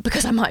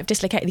 because I might have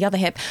dislocated the other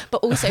hip, but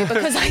also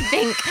because I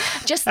think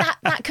just that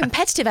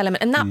competitive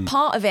element and that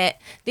part of it,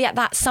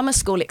 that summer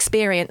school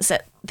experience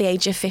at the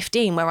age of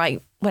 15 where I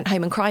went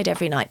home and cried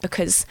every night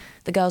because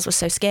the girls were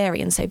so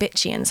scary and so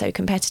bitchy and so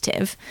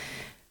competitive.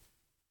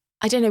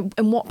 I don't know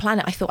on what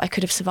planet I thought I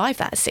could have survived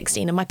that at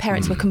 16, and my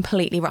parents were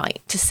completely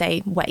right to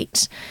say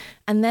wait.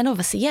 And then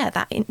obviously,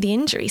 the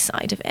injury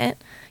side of it,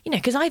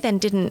 because I then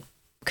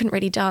couldn't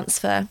really dance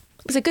for,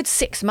 it was a good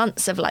 6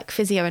 months of like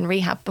physio and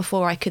rehab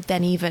before I could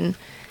then even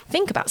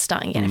think about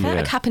starting again. If that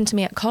had happened to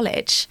me at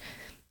college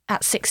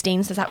at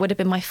 16, so that would have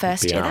been my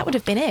first year, that would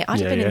have been it. I'd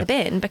have been in the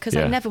bin because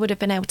I never would have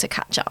been able to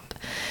catch up.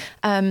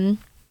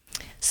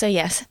 So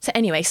yes. So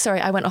anyway, sorry,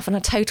 I went off on a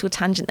total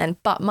tangent then,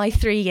 but my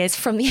 3 years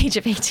from the age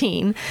of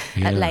 18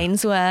 at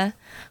Lanes were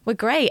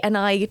great. And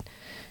I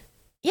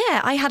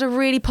had a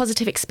really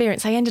positive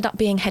experience. I ended up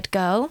being head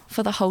girl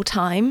for the whole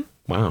time.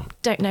 Wow.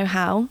 Don't know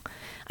how.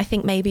 I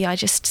think maybe I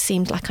just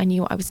seemed like I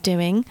knew what I was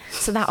doing.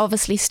 So that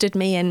obviously stood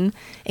me in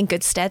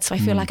good stead. So I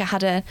feel like I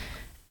had a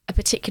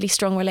particularly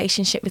strong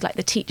relationship with like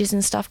the teachers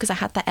and stuff, because I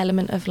had that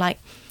element of like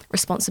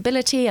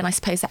responsibility and I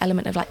suppose that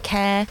element of like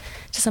care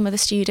to some of the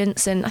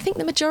students. And I think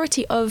the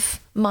majority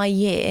of my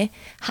year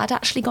had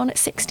actually gone at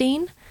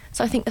 16.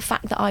 So I think the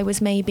fact that I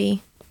was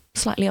maybe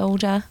slightly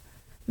older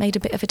made a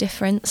bit of a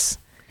difference.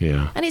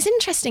 Yeah. And it's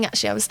interesting,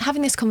 actually. I was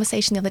having this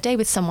conversation the other day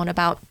with someone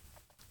about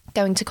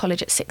going to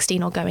college at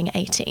 16 or going at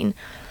 18.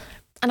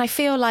 And I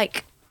feel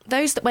like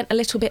those that went a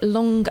little bit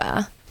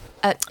later,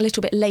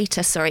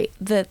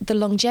 the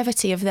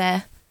longevity of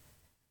their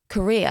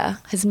career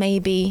has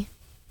maybe,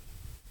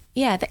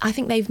 I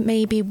think they've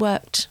maybe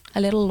worked a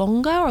little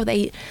longer, or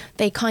they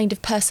kind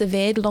of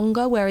persevered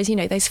longer. Whereas,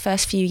 those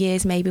first few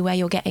years maybe where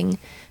you're getting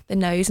the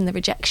no's and the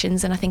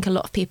rejections. And I think a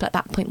lot of people at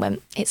that point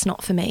went, it's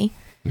not for me.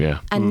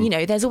 Yeah. And,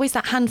 there's always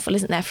that handful,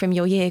 isn't there, from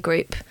your year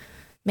group.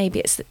 Maybe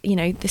it's,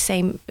 the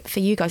same for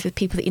you guys with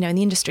people that, in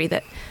the industry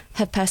that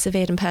have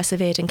persevered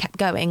and kept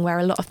going, where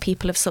a lot of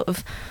people have sort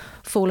of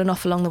fallen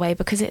off along the way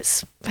because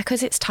it's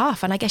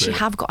tough. And I guess you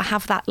have got to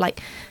have that like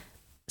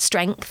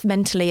strength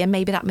mentally and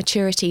maybe that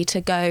maturity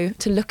to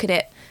look at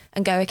it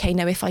and go, okay,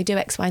 no, if I do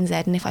X, Y, and Z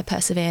and if I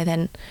persevere,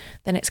 then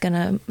it's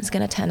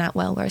gonna turn out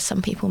well. Whereas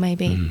some people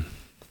maybe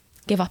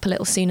give up a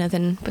little sooner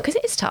because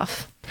it is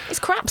tough. It's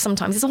crap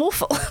sometimes. It's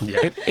awful.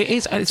 Yeah. It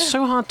is. It's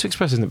so hard to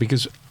express, isn't it?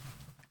 Because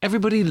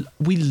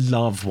we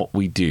love what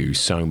we do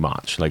so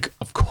much. Like,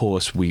 of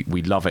course, we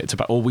love it,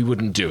 or we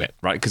wouldn't do it,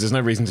 right? Because there's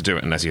no reason to do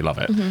it unless you love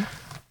it. Mm-hmm.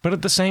 But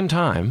at the same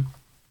time,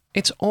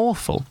 it's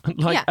awful.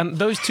 And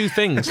those two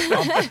things,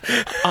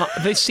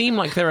 they seem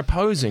like they're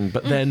opposing,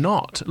 but they're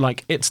not.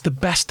 Like, it's the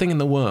best thing in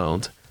the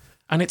world,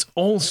 and it's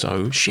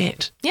also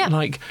shit. Yeah.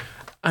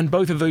 And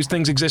both of those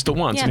things exist at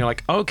once. Yeah. And you're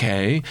like,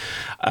 okay,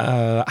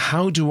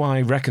 how do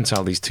I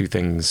reconcile these two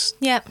things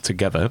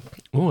together?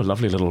 Oh, a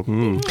lovely little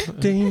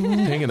ding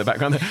in the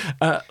background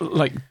there.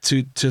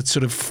 To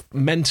sort of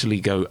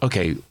mentally go,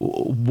 okay,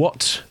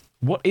 what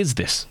is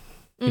this?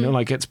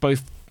 It's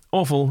both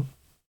awful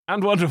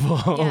and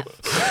wonderful. Yeah.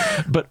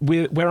 But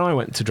where I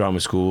went to drama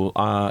school,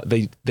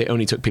 they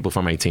only took people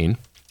from 18.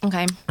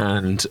 Okay.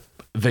 And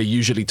they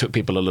usually took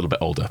people a little bit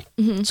older.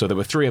 Mm-hmm. So there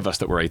were 3 of us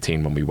that were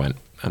 18 when we went,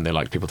 and they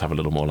liked people to have a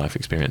little more life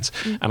experience.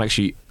 Mm-hmm. And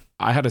actually,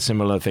 I had a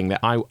similar thing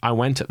that I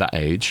went at that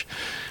age,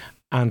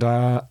 and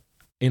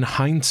in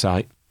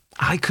hindsight,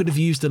 I could have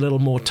used a little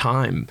more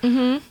time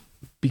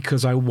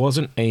because I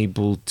wasn't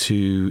able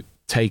to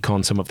take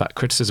on some of that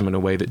criticism in a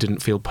way that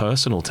didn't feel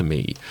personal to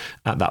me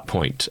at that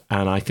point.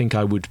 And I think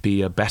I would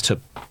be a better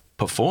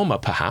performer,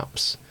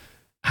 perhaps,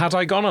 had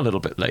I gone a little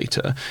bit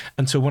later.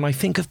 And so when I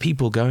think of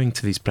people going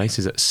to these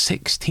places at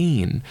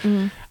 16,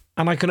 and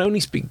I can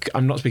only speak,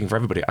 I'm not speaking for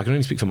everybody, I can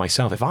only speak for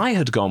myself. If I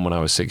had gone when I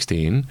was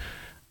 16,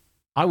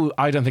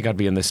 I don't think I'd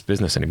be in this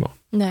business anymore.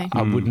 No.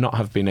 I would not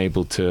have been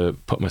able to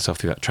put myself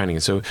through that training.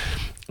 And so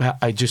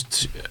I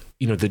just,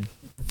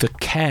 the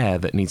care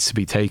that needs to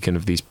be taken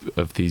of these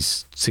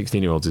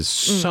 16-year-olds is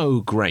so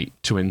great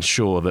to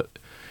ensure that,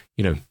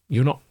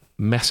 you're not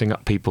messing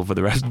up people for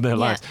the rest of their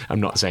lives.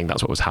 I'm not saying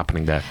that's what was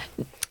happening there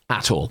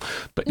at all,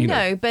 but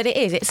but it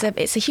is.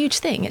 It's a huge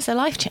thing. It's a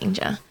life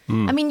changer.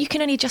 I mean, you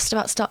can only just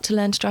about start to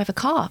learn to drive a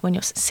car when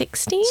you're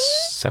 16,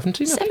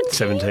 17.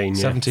 17.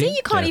 Yeah. 17. See,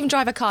 you can't even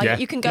drive a car yet.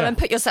 You can go and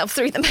put yourself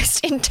through the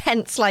most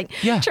intense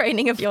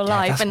training of your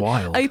life and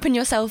wild. Open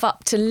yourself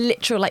up to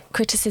literal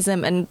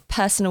criticism and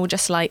personal,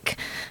 just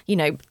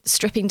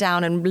stripping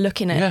down and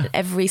looking at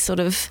every sort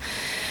of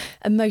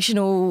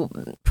emotional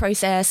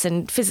process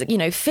and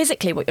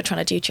physically what you're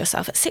trying to do to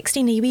yourself. At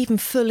 16, are you even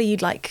fully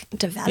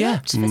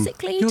developed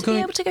physically to be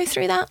able to go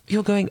through that?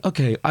 You're going,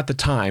 okay, at the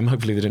time,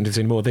 hopefully they don't do this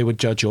anymore, they would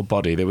judge your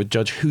body, they would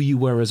judge who you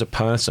were as a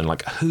person,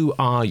 who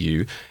are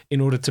you,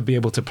 in order to be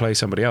able to play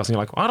somebody else. And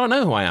you're like, well, I don't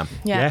know who I am.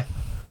 Yeah.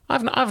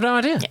 I've no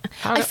idea. Yeah.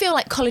 I feel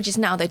like colleges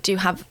now, they do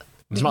have,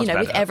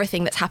 with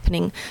everything that's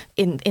happening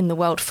in the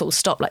world, full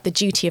stop, the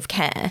duty of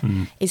care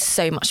is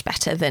so much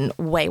better than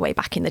way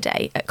back in the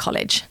day at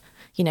college.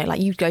 you know,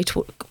 like you'd go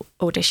to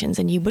auditions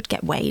and you would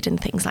get weighed and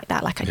things like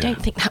that. Like, I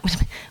don't think that would,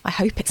 I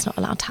hope it's not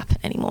allowed to happen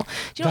anymore.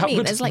 Do you know what I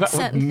mean? There's like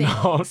certain things.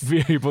 Not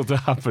be able to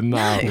happen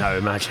now. No,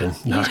 imagine.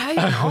 No. You'd hope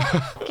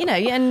not. You know,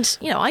 and,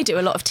 you know, I do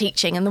a lot of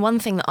teaching, and the one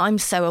thing that I'm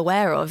so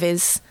aware of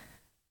is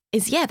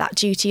that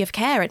duty of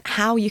care and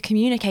how you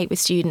communicate with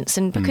students.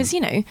 And because,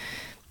 you know,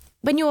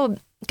 when you're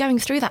going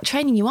through that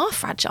training, you are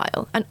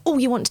fragile, and all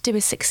you want to do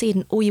is succeed,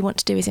 and all you want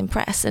to do is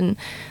impress. And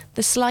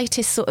the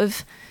slightest sort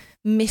of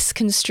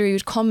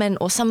misconstrued comment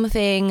or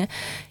something,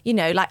 you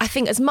know, like, I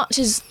think as much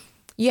as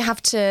you have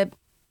to,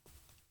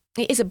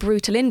 it is a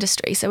brutal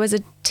industry. So as a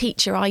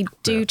teacher, I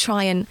do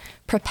try and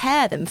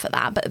prepare them for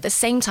that. But at the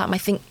same time, I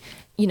think,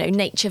 you know,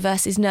 nature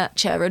versus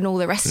nurture and all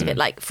the rest of it,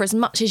 like, for as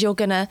much as you've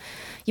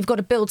got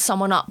to build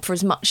someone up, for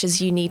as much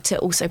as you need to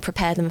also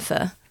prepare them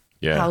for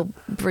how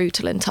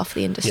brutal and tough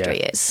the industry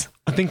is.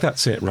 I think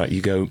that's it, right?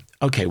 You go,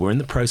 okay, we're in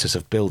the process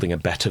of building a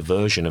better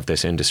version of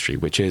this industry,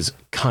 which is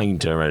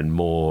kinder and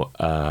more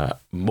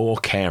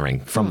caring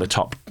from the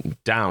top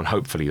down.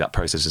 Hopefully that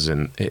process is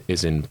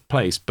in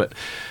place. But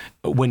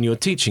when you're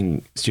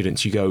teaching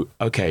students, you go,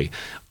 okay,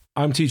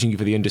 I'm teaching you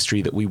for the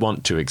industry that we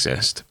want to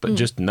exist, but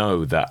just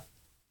know that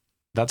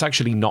that's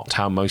actually not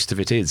how most of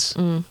it is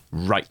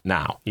right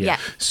now. Yeah.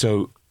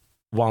 So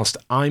whilst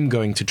I'm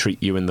going to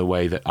treat you in the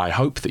way that I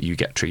hope that you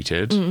get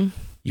treated,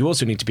 you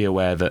also need to be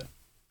aware that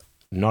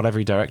not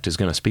every director is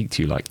going to speak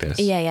to you like this.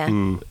 Yeah.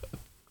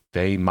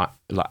 They might,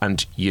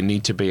 and you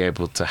need to be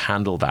able to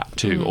handle that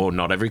too. Or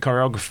not every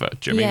choreographer.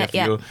 Do you mean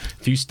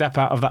if you step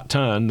out of that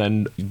turn,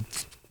 then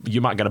you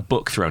might get a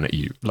book thrown at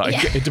you.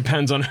 Like, it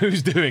depends on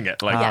who's doing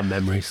it. Like,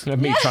 memories.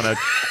 Me trying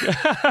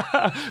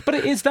to... But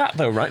it is that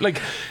though, right?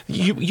 Like,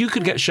 you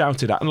could get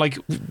shouted at, and like,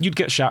 you'd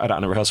get shouted at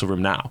in a rehearsal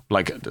room now.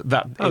 Like,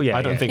 that...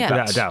 I don't think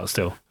without a doubt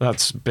still.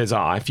 That's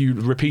bizarre. If you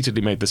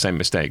repeatedly made the same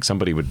mistake,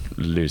 somebody would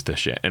lose their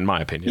shit, in my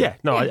opinion. Yeah,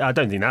 no, I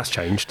don't think that's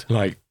changed.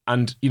 Like,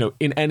 and, you know,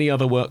 in any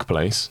other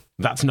workplace,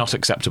 that's not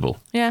acceptable.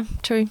 Yeah,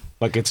 true.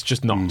 Like, it's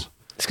just not.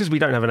 It's because we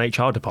don't have an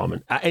HR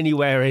department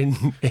anywhere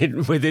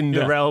within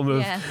the realm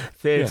of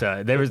theatre.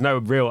 Yeah. There is no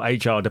real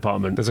HR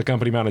department. There's a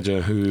company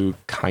manager who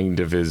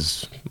kind of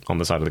is on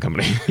the side of the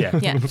company.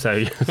 Yeah.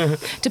 So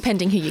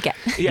depending who you get.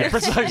 Yeah,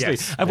 precisely.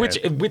 Yes.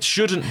 Which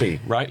shouldn't be,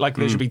 right? Like,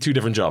 there should be two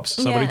different jobs.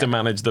 Somebody to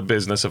manage the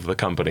business of the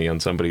company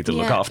and somebody to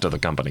look after the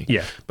company.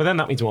 Yeah. But then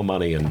that means more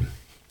money and...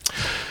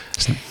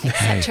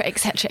 Etc.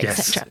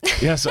 Etc.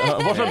 Yes,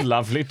 what a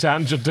lovely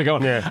tangent to go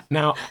on. Yeah.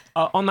 Now,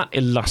 on that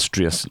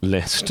illustrious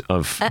list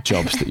of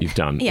jobs that you've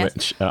done,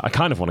 which I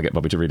kind of want to get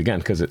Bobby to read again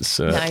because it's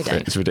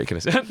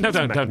ridiculous. No,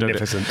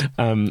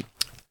 don't.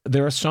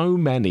 There are so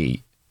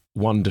many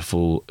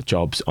wonderful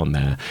jobs on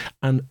there,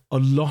 and a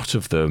lot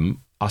of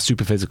them are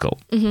super physical.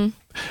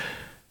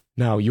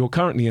 Now, you're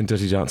currently in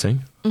Dirty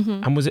Dancing,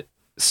 and was it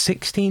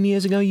 16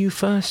 years ago you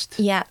first?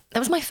 Yeah, that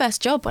was my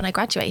first job when I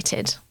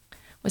graduated.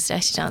 Was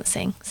Dirty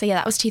Dancing. So yeah,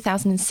 that was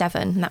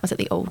 2007, and that was at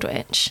the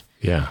Aldwych.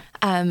 Yeah.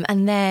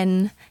 And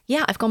then,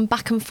 I've gone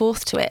back and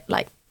forth to it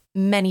like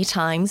many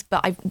times,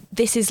 but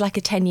this is like a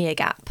 10-year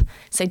gap.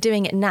 So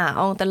doing it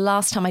now, the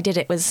last time I did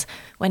it was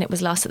when it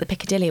was last at the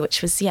Piccadilly,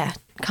 which was,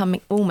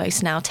 coming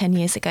almost now 10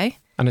 years ago.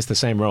 And it's the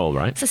same role,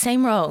 right? It's the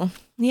same role,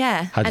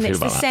 yeah. How do you and feel it's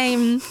about the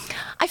same.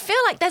 I feel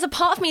like there's a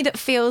part of me that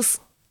feels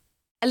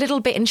a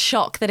little bit in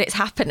shock that it's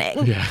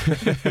happening,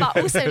 but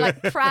also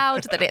like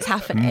proud that it's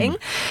happening.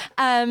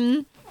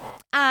 And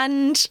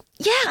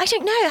I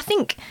don't know. I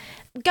think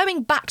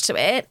going back to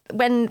it,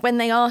 when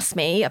they asked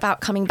me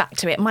about coming back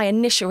to it, my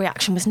initial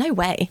reaction was, no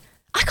way.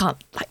 I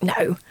can't, like,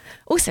 no.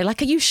 Also,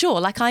 like, are you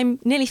sure? Like, I'm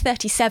nearly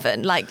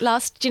 37. Like, do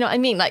you know what I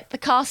mean? Like, the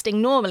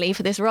casting normally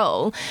for this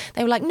role,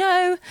 they were like,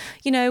 no,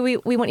 you know, we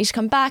want you to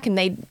come back. And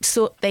they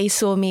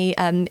saw me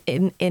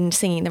in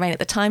Singing in the Rain at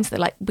the time. So they're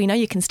like, we know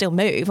you can still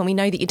move, and we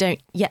know that you don't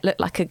yet look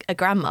like a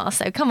grandma.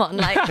 So come on,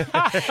 like, you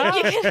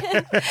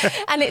can.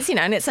 And it's, you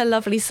know, and it's a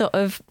lovely sort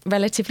of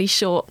relatively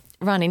short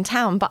run in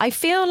town. But I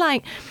feel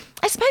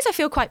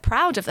quite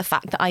proud of the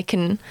fact that I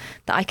can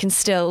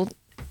still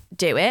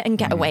do it and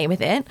get away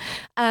with it.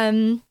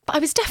 But I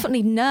was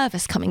definitely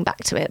nervous coming back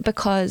to it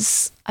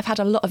because I've had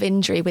a lot of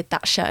injury with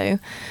that show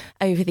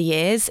over the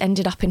years,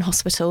 ended up in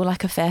hospital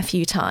like a fair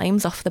few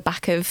times off the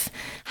back of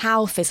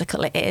how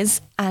physical it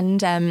is.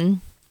 And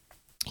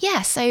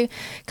so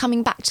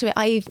coming back to it,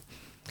 I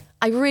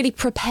really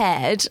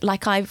prepared.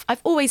 Like I've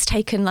always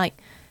taken like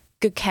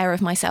good care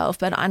of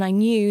myself, and I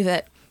knew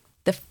that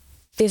the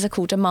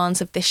physical demands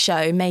of this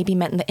show maybe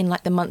meant that in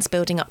like the months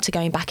building up to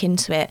going back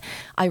into it,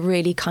 I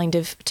really kind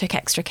of took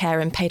extra care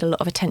and paid a lot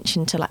of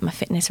attention to like my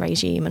fitness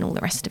regime and all the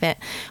rest of it,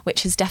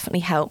 which has definitely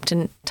helped.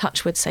 And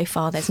touch wood, so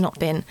far there's not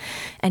been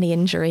any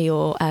injury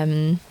or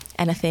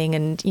anything.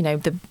 And you know,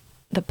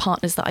 the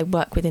partners that I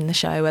work with in the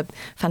show are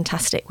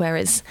fantastic,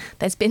 whereas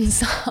there's been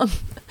some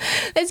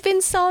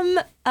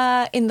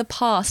in the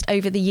past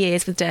over the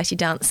years with Dirty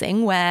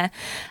Dancing where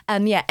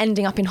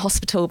ending up in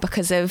hospital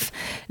because of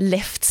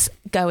lifts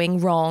going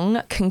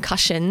wrong,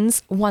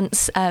 concussions.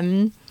 Once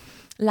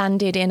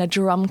landed in a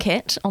drum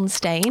kit on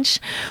stage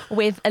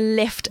with a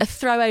lift, a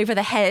throw over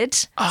the head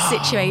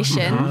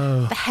situation,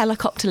 the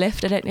helicopter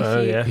lift. I don't know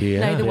if you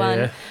know the one.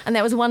 Yeah. And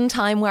there was one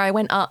time where I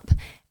went up,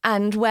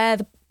 and where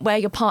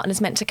your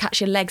partner's meant to catch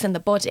your legs and the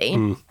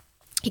body,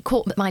 he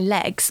caught my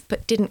legs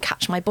but didn't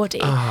catch my body.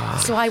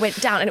 So I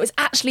went down, and it was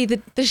actually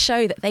the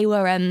show that they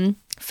were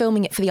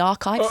filming it for the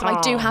archive, so I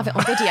do have it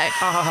on video.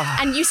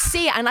 And you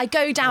see it, and I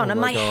go down,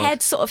 and my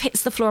head sort of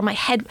hits the floor, and my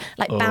head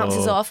like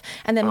bounces off,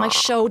 and then my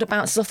shoulder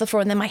bounces off the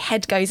floor, and then my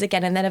head goes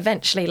again, and then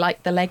eventually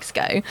like the legs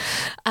go.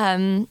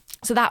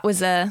 So that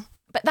was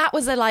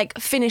a like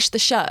finish the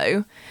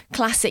show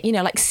classic, you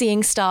know, like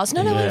seeing stars.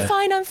 No,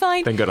 I'm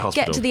fine. Then go to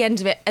hospital. Get to the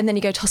end of it, and then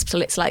you go to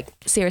hospital. It's like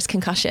serious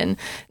concussion.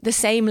 The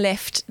same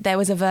lift. There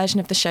was a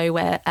version of the show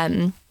where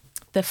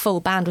the full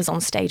band was on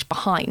stage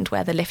behind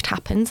where the lift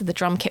happens. The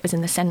drum kit was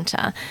in the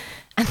centre,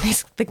 and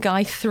the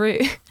guy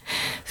threw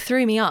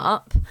me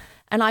up,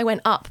 and I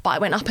went up, but I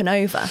went up and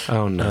over.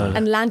 Oh no!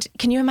 And landed.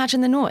 Can you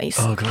imagine the noise?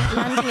 Oh god!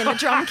 Landing in the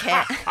drum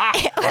kit.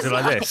 It was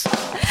like this.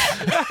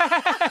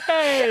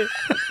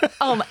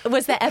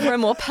 Was there ever a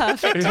more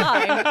perfect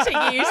time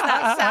to use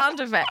that sound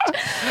effect?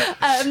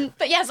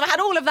 But yes, I had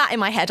all of that in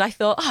my head. I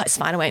thought, it's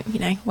fine.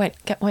 I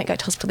won't go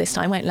to hospital this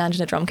time. Won't land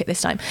in a drum kit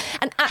this time.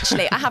 And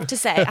actually, I have to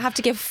say, I have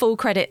to give full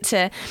credit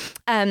to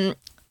the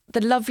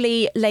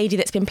lovely lady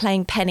that's been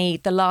playing Penny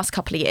the last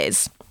couple of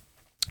years.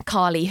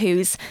 Carly,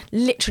 who's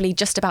literally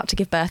just about to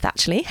give birth,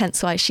 actually,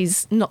 hence why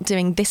she's not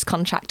doing this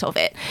contract of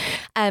it.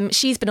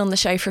 She's been on the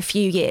show for a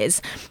few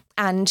years,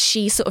 and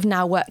she sort of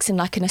now works in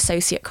like an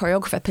associate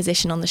choreographer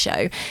position on the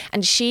show.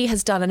 And she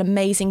has done an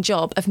amazing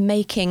job of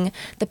making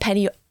the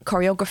Penny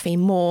choreography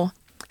more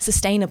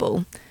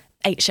sustainable,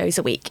 8 shows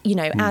a week, you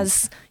know,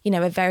 as, you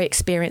know, a very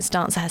experienced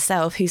dancer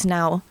herself who's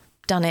now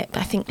done it,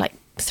 I think, like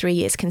 3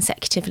 years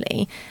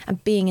consecutively,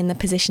 and being in the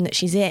position that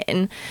she's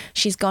in,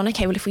 she's gone,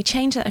 okay, well, if we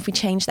change that,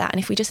 and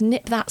if we just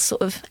nip that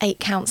sort of 8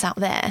 counts out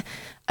there,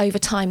 over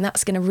time,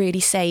 that's going to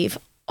really save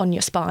on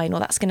your spine, or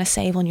that's going to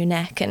save on your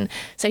neck. And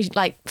so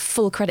like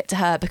full credit to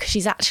her, because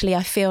she's actually,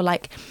 I feel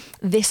like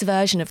this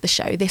version of the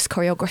show, this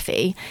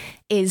choreography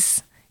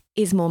is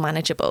more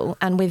manageable,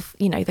 and with,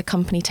 you know, the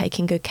company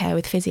taking good care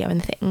with physio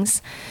and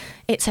things,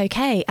 it's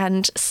okay.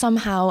 And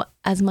somehow,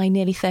 as my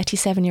nearly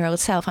 37-year-old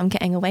self, I'm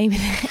getting away with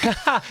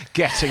it.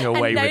 Getting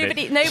away with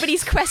it.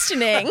 Nobody's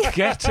questioning.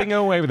 Getting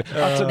away with it.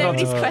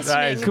 Nobody's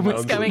questioning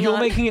what's going You're on.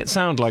 making it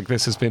sound like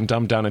this has been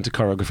dumbed down into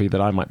choreography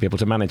that I might be able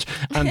to manage,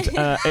 and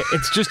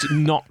it's just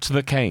not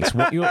the case.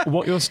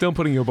 What you're still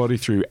putting your body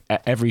through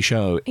at every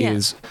show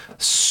is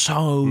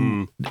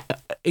so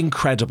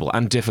incredible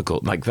and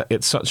difficult. Like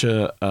it's such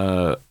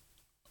a.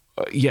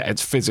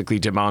 It's physically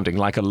demanding,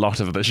 like a lot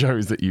of the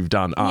shows that you've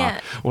done are.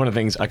 Yeah. One of the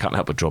things, I can't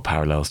help but draw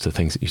parallels to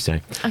things that you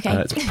say. Okay.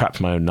 It's perhaps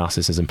my own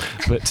narcissism.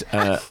 But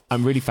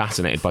I'm really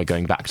fascinated by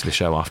going back to the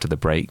show after the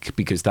break,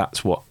 because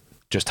that's what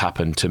just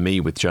happened to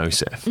me with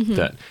Joseph,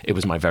 that it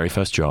was my very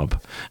first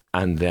job.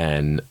 And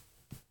then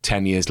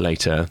 10 years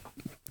later,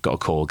 got a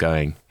call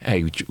going,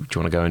 hey, do you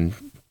want to go and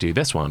do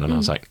this one? And I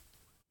was like,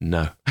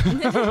 no,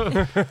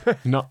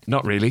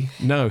 not really.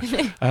 No.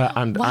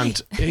 And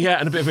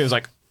a bit of it was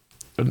like,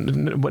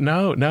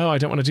 no, I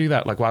don't want to do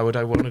that. Like, why would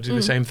I want to do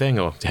the same thing?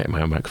 Or hit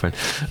my own microphone.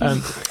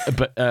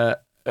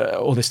 But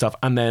all this stuff,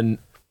 and then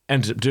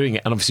ended up doing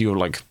it. And obviously you're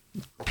like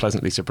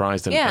pleasantly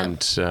surprised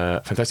and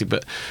fantastic.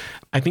 But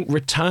I think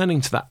returning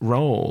to that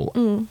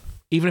role,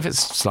 even if it's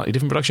slightly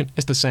different production,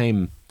 it's the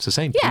same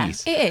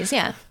piece. Yeah, it is,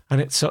 yeah.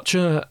 And it's such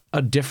a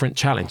different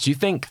challenge. Do you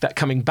think that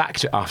coming back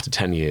to after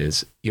 10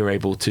 years, you're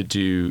able to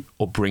do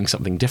or bring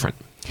something different?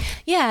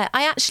 Yeah,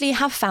 I actually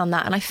have found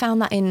that. And I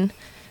found that in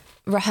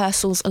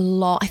rehearsals a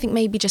lot. I think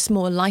maybe just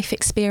more life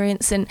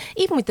experience, and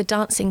even with the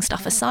dancing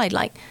stuff aside,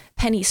 like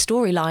Penny's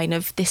storyline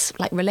of this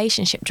like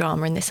relationship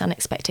drama and this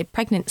unexpected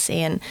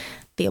pregnancy and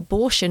the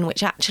abortion,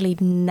 which actually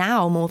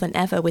now more than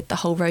ever with the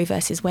whole Roe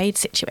versus Wade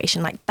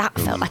situation, like that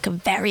felt like a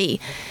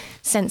very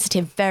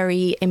sensitive,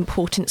 very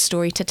important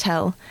story to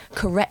tell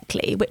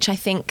correctly, which I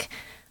think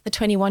the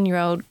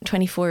 21-year-old,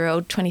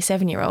 24-year-old,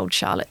 27-year-old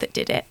Charlotte that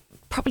did it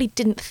probably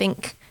didn't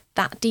think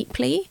that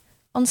deeply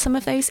on some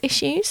of those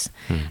issues,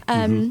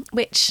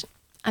 which,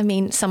 I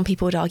mean, some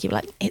people would argue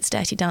like it's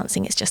Dirty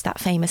Dancing, it's just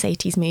that famous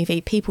 80s movie.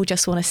 People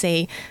just want to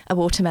see a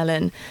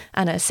watermelon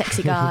and a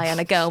sexy guy and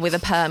a girl with a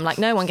perm. Like,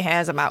 no one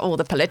cares about all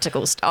the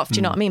political stuff. Do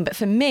you know what I mean? But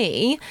for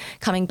me,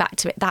 coming back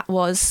to it, that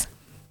was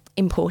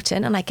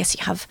important. And I guess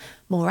you have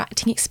more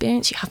acting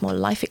experience, you have more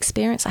life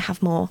experience, I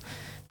have more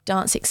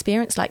dance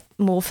experience, like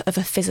more of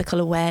a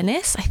physical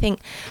awareness. I think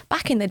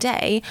back in the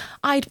day,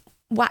 I'd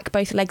whack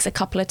both legs a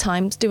couple of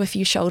times, do a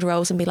few shoulder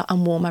rolls and be like,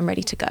 I'm warm, I'm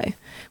ready to go.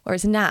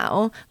 Whereas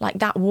now, like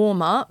that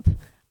warm up,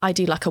 I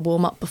do like a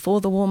warm up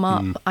before the warm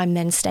up. I'm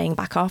then staying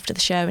back after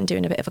the show and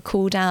doing a bit of a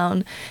cool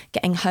down,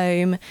 getting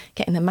home,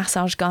 getting the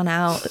massage gun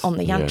out on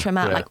the yantra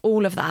mat, like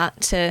all of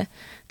that to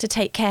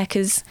take care.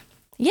 Because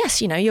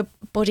yes, you know, your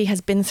body has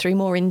been through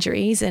more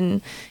injuries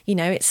and, you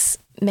know, it's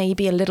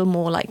maybe a little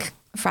more like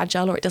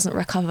fragile or it doesn't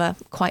recover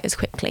quite as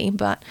quickly.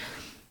 But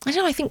I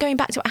don't know, I think going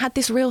back to it, I had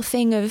this real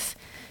thing of,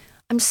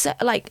 I'm so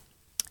like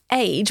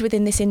age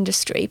within this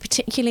industry,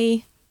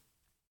 particularly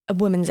a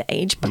woman's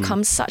age,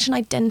 becomes such an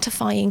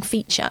identifying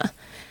feature.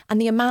 And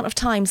the amount of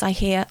times I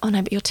hear, oh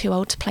no, but you're too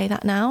old to play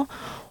that now.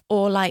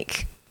 Or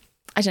like,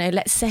 I don't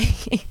know,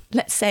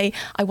 let's say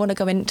I want to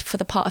go in for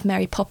the part of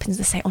Mary Poppins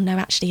and say, oh no,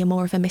 actually you're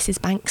more of a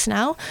Mrs. Banks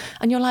now.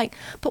 And you're like,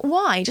 but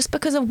why? Just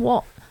because of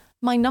what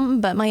my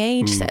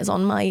age says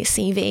on my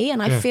CV.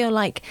 And I feel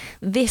like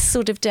this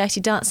sort of Dirty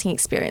Dancing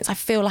experience, I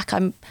feel like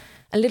I'm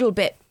a little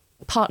bit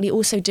partly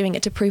also doing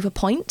it to prove a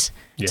point,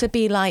 to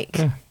be like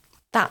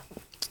that.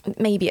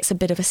 Maybe it's a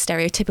bit of a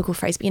stereotypical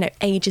phrase, but, you know,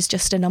 age is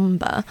just a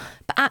number.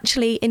 But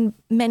actually, in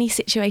many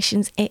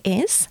situations, it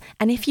is.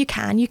 And if you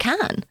can, you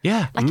can.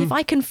 Yeah. Like if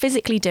I can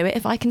physically do it,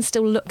 if I can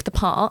still look the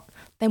part,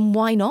 then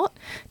why not?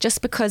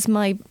 Just because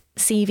my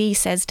CV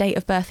says date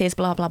of birth is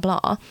blah, blah,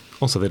 blah.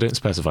 Also, they don't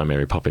specify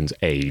Mary Poppins'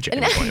 age at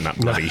any point in that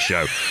bloody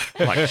show.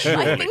 Like,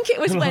 surely. I think it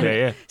was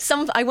when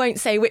I won't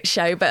say which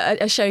show,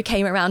 but a show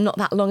came around not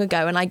that long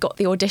ago and I got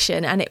the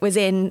audition and it was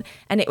in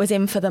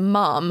for the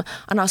mum.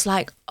 And I was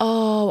like,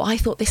 oh, I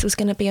thought this was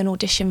going to be an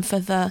audition for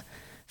the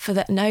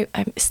no,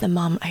 it's the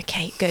mum.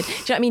 Okay, good. Do you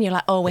know what I mean? You're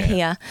like, oh, we're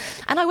here.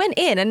 And I went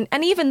in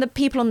and even the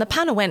people on the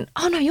panel went,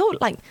 oh no, you're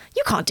like,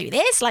 you can't do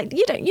this. Like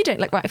you don't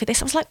look right for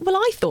this. I was like, well,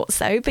 I thought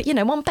so, but you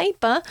know, on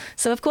paper.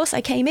 So of course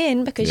I came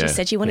in because you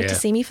said you wanted to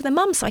see me for the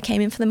mum. So I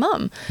came in for the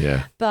mum.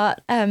 Yeah.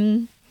 But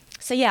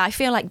so yeah, I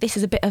feel like this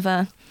is a bit of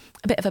a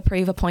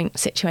prove a point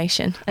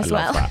situation as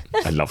well.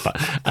 I love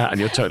that.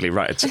 And you're totally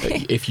right. It's,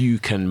 if you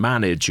can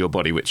manage your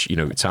body, which, you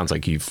know, it sounds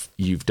like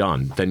you've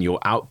done, then your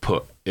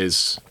output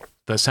is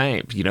the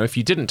same. You know, if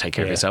you didn't take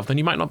care of yourself, then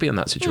you might not be in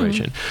that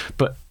situation.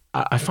 But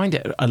I find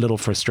it a little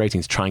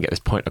frustrating to try and get this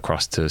point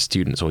across to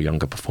students or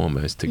younger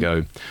performers to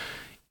go,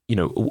 you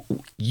know,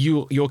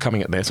 you're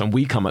coming at this and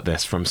we come at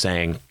this from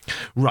saying,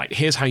 right,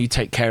 here's how you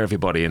take care of your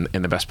body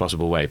in the best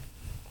possible way.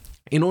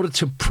 In order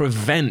to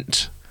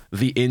prevent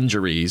the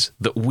injuries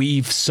that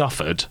we've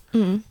suffered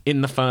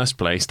in the first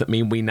place, that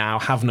mean we now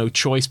have no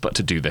choice but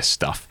to do this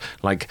stuff.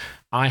 Like,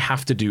 I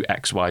have to do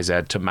X, Y,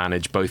 Z to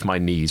manage both my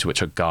knees,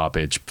 which are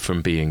garbage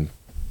from being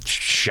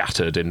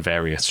shattered in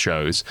various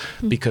shows,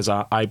 because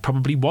I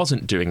probably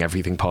wasn't doing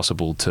everything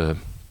possible to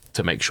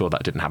make sure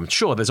that didn't happen.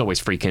 Sure, there's always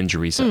freak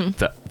injuries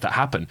that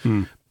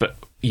happen, but,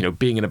 you know,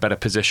 being in a better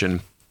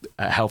position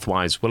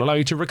health-wise will allow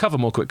you to recover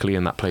more quickly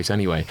in that place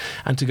anyway.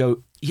 And to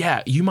go,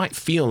 yeah, you might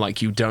feel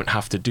like you don't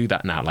have to do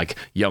that now, like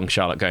young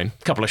Charlotte going,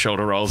 couple of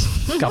shoulder rolls,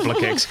 couple of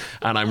kicks,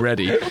 and I'm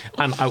ready.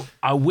 And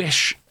I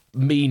wish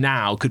me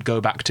now could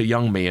go back to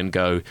young me and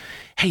go,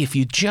 hey, if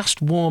you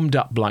just warmed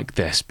up like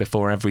this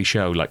before every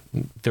show, like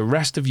the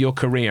rest of your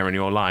career and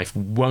your life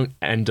won't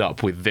end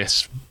up with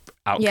this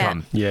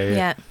outcome.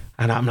 Yeah.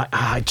 And I'm like,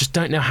 I just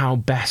don't know how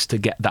best to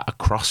get that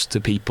across to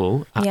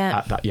people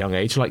at that young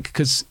age. Like,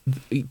 because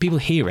people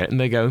hear it and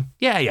they go,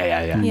 yeah.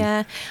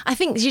 Yeah. I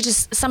think you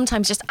just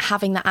sometimes just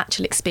having that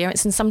actual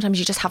experience, and sometimes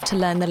you just have to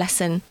learn the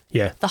lesson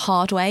the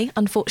hard way,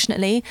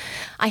 unfortunately.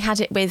 I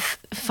had it with,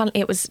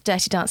 it was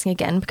Dirty Dancing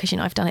again, because, you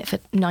know, I've done it for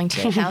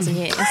 98,000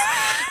 years.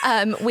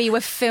 We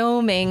were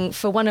filming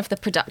for one of the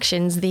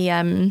productions, the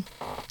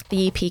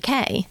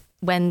EPK.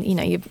 When, you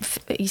know,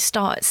 you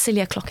start at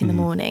silly o'clock in the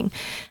morning,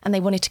 and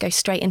they wanted to go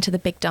straight into the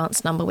big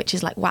dance number, which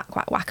is like whack,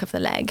 whack, whack of the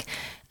leg.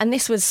 And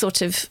this was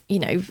sort of, you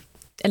know,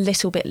 a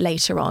little bit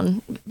later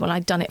on when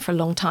I'd done it for a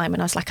long time.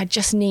 And I was like, I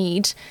just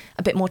need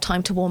a bit more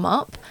time to warm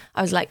up.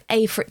 I was like,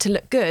 for it to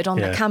look good on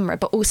the camera,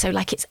 but also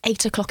like it's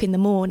 8 o'clock in the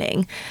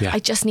morning. Yeah. I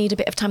just need a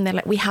bit of time. They're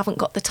like, we haven't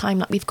got the time,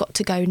 like we've got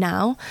to go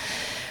now.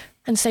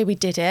 And so we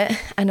did it.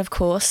 And of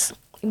course,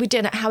 we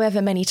did it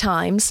however many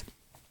times.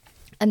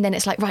 And then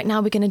it's like, right,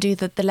 now we're going to do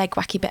the leg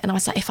wacky bit. And I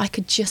was like, if I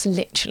could just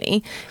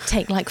literally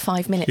take like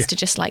 5 minutes to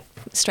just like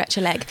stretch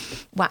a leg,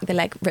 whack the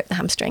leg, rip the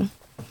hamstring.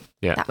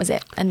 Yeah. That was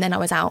it. And then I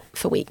was out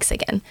for weeks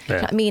again. Yeah. You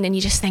know what I mean? And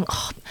you just think,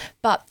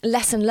 but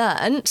lesson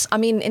learned. I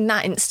mean, in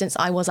that instance,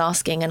 I was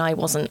asking and I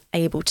wasn't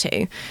able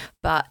to.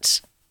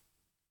 But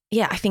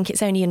yeah, I think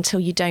it's only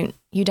until you don't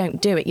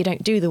do it. You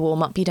don't do the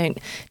warm up. You don't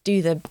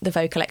do the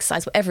vocal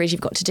exercise, whatever it is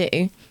you've got to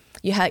do.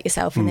 You hurt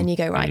yourself, and then you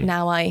go, right,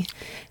 now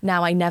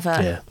I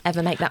never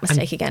ever make that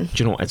mistake again.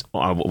 Do you know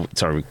what?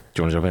 Sorry, do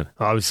you want to jump in?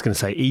 I was just going to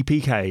say,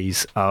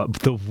 EPKs are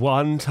the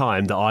one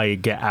time that I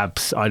get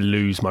I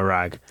lose my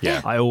rag.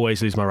 Yeah, I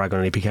always lose my rag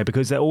on an EPK,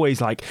 because they're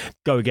always like,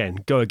 go again,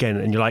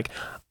 and you're like,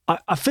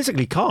 I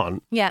physically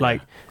can't. Yeah,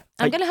 like,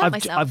 I'm going to hurt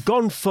myself. I've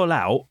gone full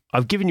out.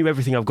 I've given you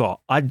everything I've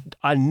got.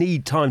 I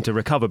need time to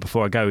recover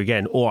before I go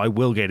again, or I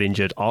will get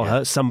injured. I'll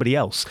hurt somebody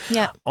else.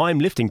 Yeah. I'm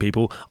lifting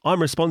people.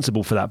 I'm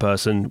responsible for that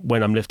person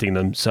when I'm lifting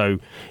them. So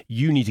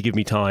you need to give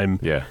me time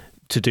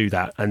to do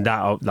that. And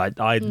that,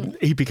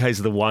 EPKs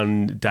are the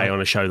one day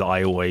on a show that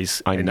I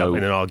always end up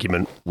in an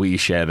argument. We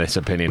share this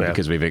opinion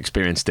because we've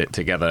experienced it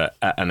together,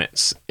 and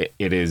it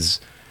is.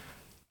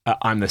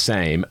 I'm the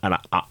same, and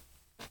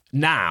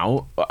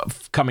now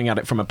coming at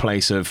it from a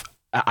place of,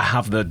 I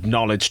have the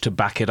knowledge to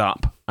back it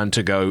up and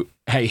to go,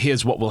 hey,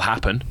 here's what will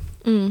happen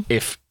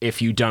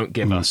if you don't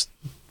give us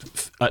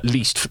at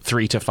least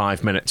 3 to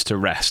 5 minutes to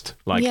rest.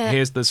 Like,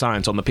 here's the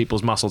science on the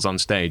people's muscles on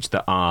stage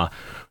that are,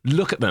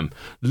 look at them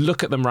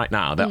right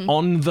now. They're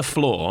on the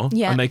floor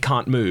and they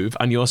can't move,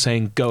 and you're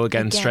saying go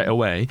again. Straight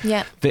away.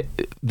 Yeah.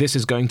 This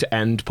is going to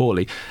end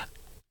poorly.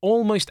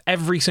 Almost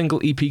every single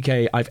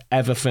EPK I've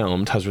ever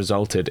filmed has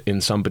resulted in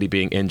somebody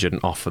being injured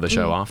and off for the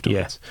show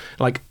afterwards.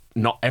 Yeah. Like,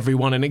 not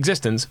everyone in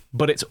existence,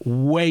 but it's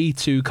way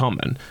too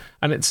common.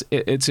 And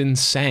it's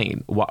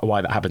insane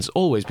why that happens.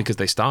 Always because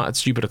they start at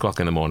stupid o'clock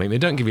in the morning. They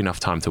don't give you enough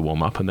time to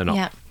warm up, and they're not.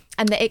 Yeah.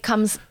 And it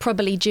comes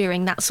probably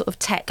during that sort of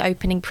tech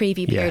opening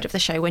preview period of the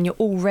show when you're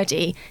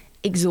already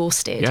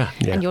exhausted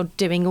and you're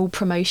doing all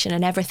promotion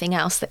and everything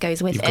else that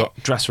goes with it. You've got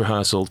dress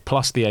rehearsal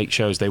plus the 8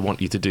 shows they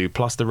want you to do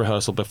plus the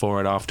rehearsal before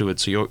and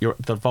afterwards. So you're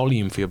the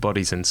volume for your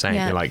body's insane.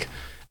 You're like,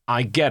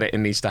 I get it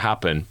needs to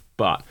happen,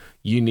 but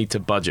you need to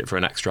budget for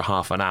an extra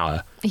half an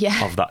hour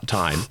of that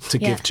time to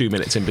give 2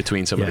 minutes in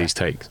between some of these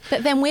takes.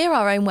 But then we're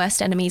our own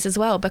worst enemies as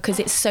well, because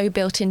it's so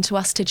built into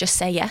us to just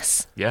say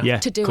yes,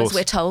 to do as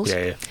we're told.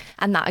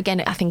 And that,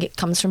 again, I think it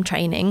comes from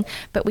training,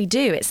 but we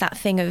do. It's that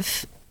thing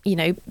of, you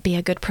know, be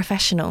a good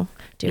professional,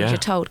 do as you're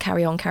told,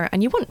 carry on.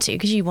 And you want to,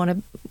 because you want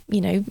to,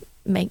 you know,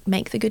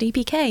 make the good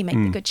EPK, make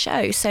the good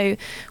show. So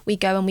we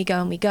go and we go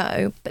and we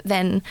go, but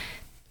then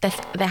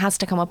there has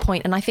to come a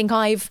point, and I think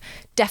I've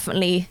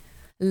definitely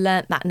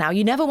learnt that now.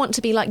 You never want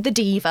to be like the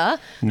diva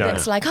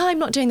that's like, I'm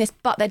not doing this,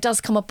 but there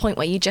does come a point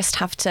where you just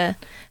have to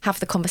have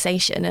the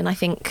conversation. And I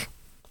think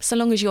so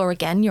long as you're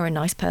a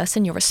nice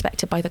person, you're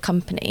respected by the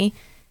company,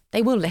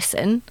 they will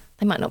listen.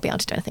 They might not be able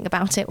to do anything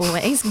about it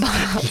always,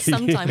 but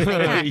sometimes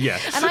they can.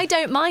 And I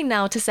don't mind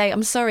now to say,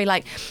 I'm sorry,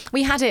 like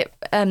we had it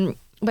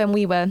when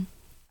we were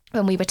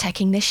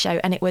teching this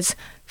show, and it was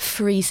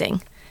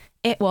freezing.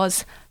 It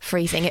was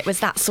freezing. It was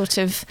that sort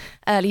of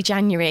early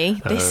January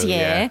this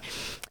year.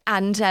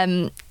 And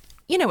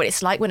you know what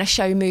it's like when a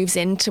show moves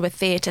into a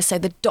theatre, so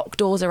the dock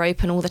doors are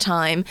open all the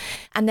time,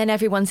 and then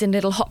everyone's in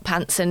little hot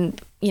pants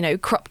and, you know,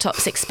 crop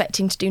tops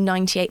expecting to do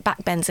 98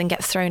 backbends and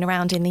get thrown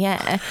around in the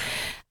air.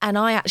 And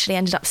I actually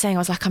ended up saying, I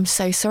was like, I'm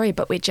so sorry,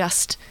 but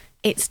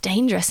it's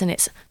dangerous and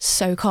it's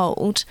so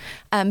cold.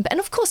 And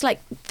of course,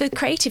 like the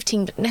creative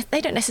team,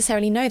 they don't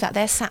necessarily know that.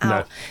 They're sat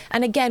out.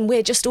 And again,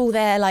 we're just all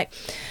there like,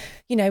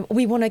 you know,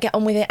 we want to get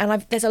on with it.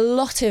 And there's a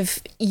lot of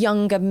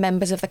younger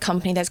members of the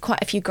company. There's quite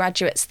a few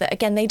graduates that,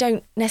 again, they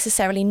don't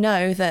necessarily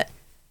know that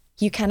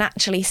you can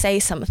actually say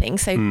something.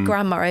 So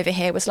grandma over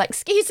here was like,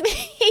 excuse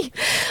me.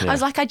 I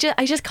was like, I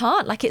just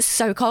can't. Like, it's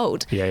so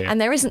cold. And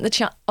there isn't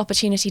the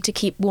opportunity to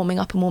keep warming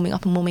up and warming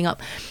up and warming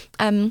up.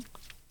 And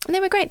they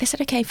were great. They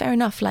said, okay, fair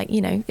enough. Like, you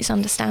know, it's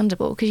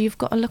understandable because you've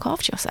got to look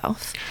after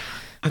yourself.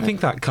 I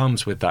think that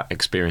comes with that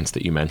experience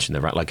that you mentioned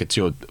there, right? Like, it's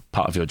your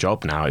part of your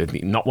job now,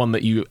 not one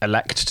that you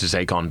elect to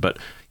take on, but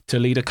to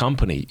lead a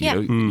company.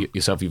 You know,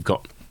 yourself, you've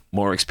got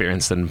more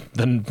experience than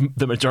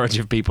the majority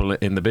of people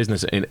in the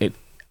business,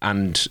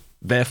 and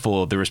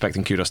therefore the respect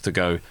and kudos to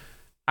go,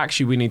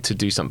 actually, we need to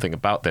do something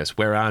about this.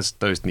 Whereas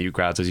those new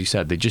grads, as you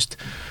said, they just,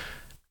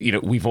 you know,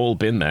 we've all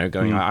been there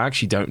going, I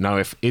actually don't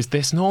know is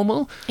this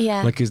normal?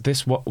 Yeah. Like, is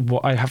this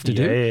what I have to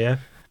do? Yeah.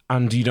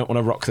 And you don't want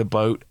to rock the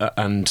boat,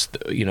 and,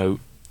 you know,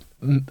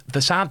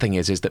 the sad thing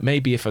is that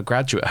maybe if a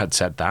graduate had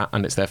said that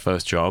and it's their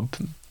first job,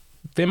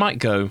 they might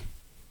go,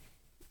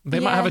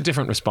 might have a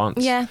different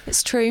response. Yeah,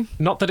 it's true.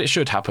 Not that it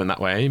should happen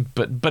that way,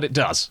 but it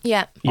does.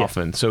 Yeah.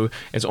 Often. So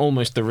it's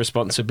almost the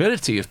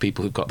responsibility of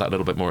people who've got that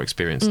little bit more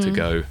experience to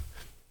go,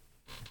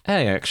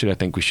 hey, actually, I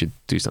think we should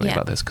do something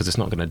about this, because it's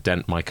not going to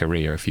dent my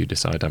career if you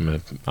decide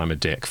I'm a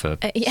dick for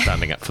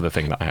standing up for the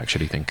thing that I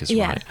actually think is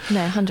right.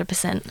 No,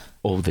 100%.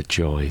 All the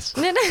joys.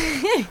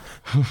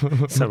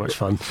 So much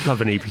fun.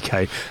 Love an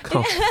EPK.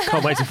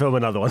 Can't wait to film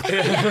another one.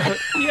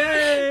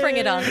 Yay! Bring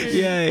it on.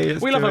 Yay!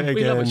 We love it.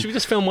 We love it. Should we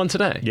just film one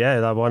today?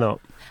 Yeah, why not?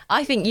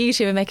 I think you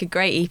two would make a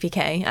great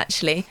EPK,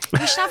 actually.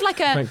 You should have like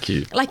a Thank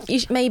you. Like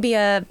maybe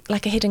a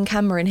hidden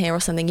camera in here or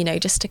something, you know,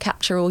 just to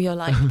capture all your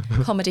like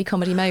comedy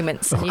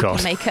moments, and you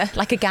can make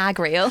a gag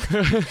reel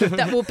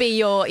that will be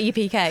your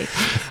EPK.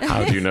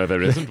 How do you know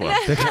there isn't one?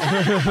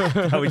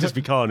 That would just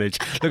be carnage.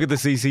 Look at the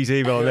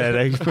CCTV on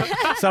there.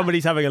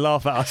 Somebody's having a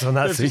laugh at us on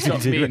that CCTV.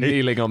 Got me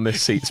kneeling on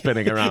this seat,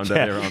 spinning around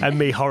earlier on, and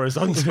me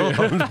horizontal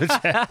on the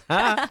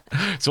chair.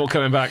 It's all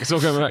coming back.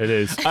 It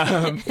is.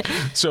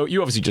 So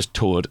you obviously just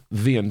toured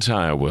the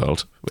entire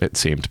world, it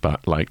seemed,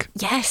 but like,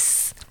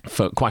 yes,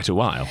 for quite a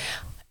while.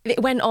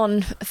 It went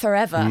on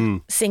forever,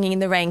 singing in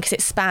the rain, because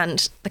it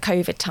spanned the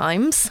COVID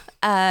times.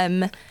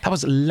 That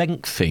was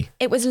lengthy.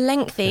 It was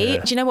lengthy.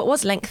 Yeah. Do you know what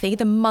was lengthy?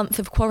 The month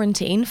of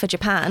quarantine for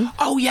Japan.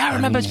 Oh yeah, I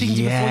remember speaking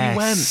to you before you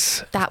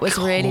went. That was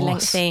really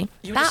lengthy.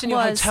 You were just in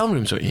your hotel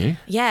rooms, weren't you?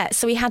 Yeah,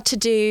 so we had to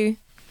do.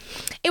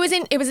 It was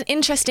an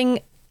interesting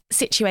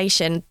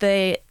situation.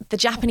 The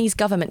Japanese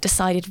government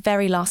decided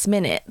very last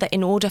minute that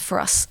in order for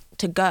us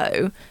to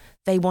go,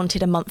 they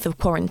wanted a month of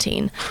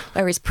quarantine,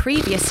 whereas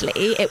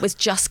previously it was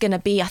just going to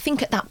be, I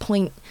think at that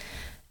point,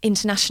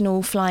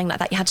 international flying like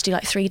that, you had to do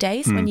like 3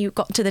 days when you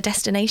got to the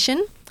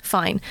destination.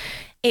 Fine.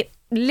 It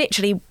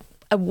literally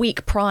a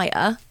week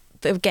prior,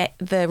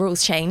 the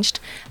rules changed,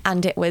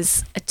 and it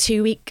was a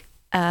 2-week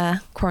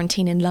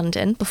quarantine in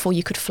London before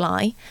you could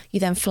fly. You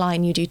then fly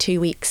and you do 2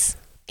 weeks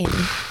in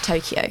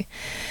Tokyo.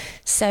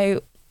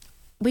 So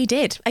we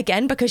did,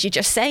 again, because you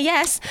just say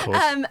yes.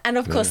 And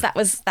of course that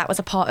was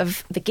a part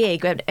of the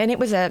gig, and it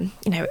was the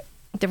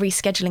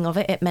rescheduling of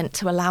it meant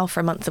to allow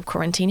for a month of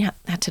quarantine. You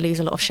had to lose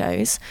a lot of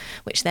shows,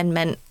 which then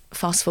meant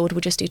fast forward,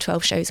 we'll just do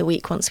 12 shows a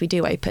week once we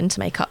do open to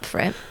make up for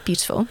it.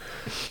 Beautiful.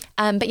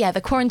 But yeah,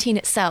 the quarantine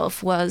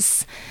itself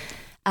was,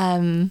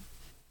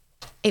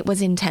 it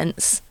was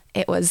intense.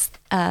 It was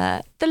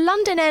the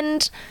London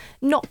end,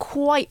 not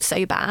quite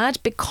so bad,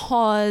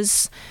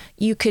 because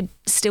you could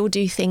still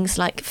do things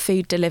like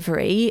food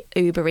delivery,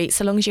 Uber Eats,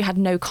 so long as you had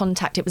no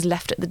contact, it was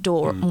left at the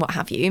door and what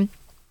have you.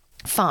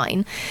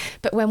 Fine.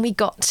 But when we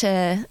got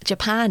to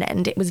Japan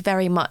end, it was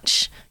very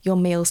much your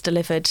meals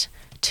delivered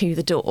to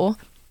the door,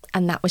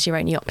 and that was your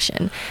only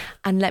option.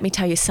 And let me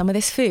tell you, some of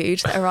this food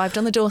that arrived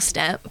on the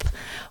doorstep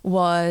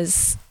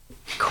was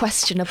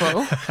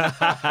questionable.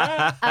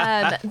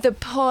 The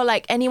poor,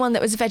 like, anyone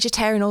that was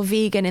vegetarian or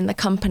vegan in the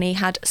company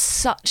had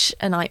such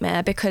a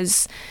nightmare,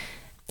 because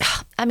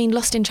I mean,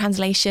 lost in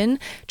translation,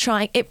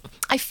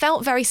 I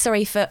felt very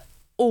sorry for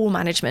all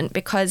management,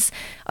 because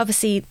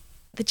obviously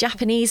the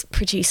Japanese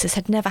producers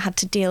had never had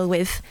to deal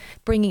with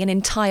bringing an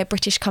entire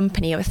British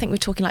company. I think we're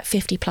talking like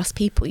 50 plus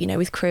people,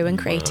 with crew and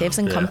creatives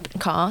and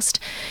cast.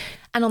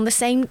 And on the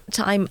same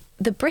time,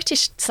 the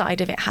British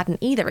side of it hadn't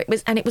either. It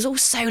was all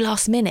so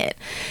last minute.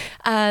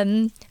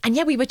 And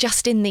yeah, we were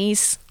just in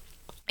these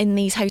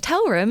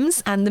hotel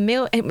rooms, and the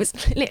meal, it was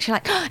literally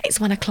like, oh, it's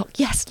 1:00.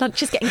 Yes,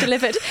 lunch is getting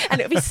delivered.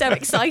 And it would be so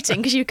exciting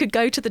because you could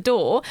go to the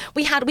door.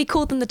 We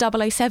called them the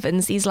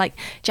 007s, these like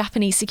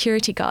Japanese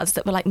security guards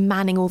that were like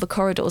manning all the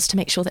corridors to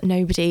make sure that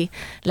nobody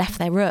left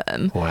their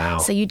room. Wow.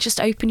 So you'd just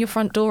open your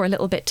front door a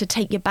little bit to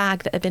take your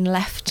bag that had been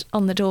left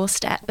on the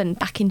doorstep and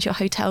back into your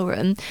hotel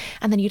room.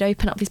 And then you'd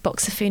open up this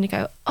box of food and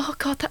go, oh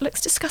God, that looks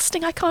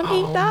disgusting. I can't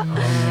eat that.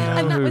 No.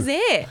 And that was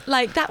it.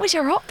 Like, that was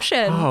your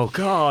option. Oh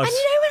God. And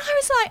when I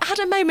was like, had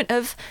a moment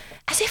of,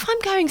 as if I'm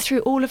going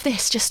through all of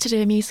this just to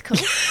do a musical.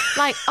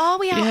 Like, are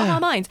we out of our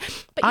minds?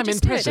 But I'm in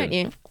prison, don't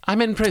you?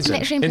 I'm in prison.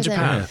 Literally in prison.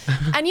 Japan.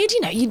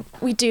 And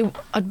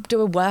I'd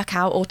do a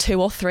workout or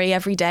 2 or 3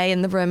 every day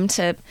in the room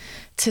to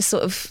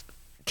sort of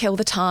kill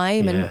the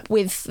time. Yeah. And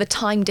with the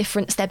time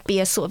difference, there'd be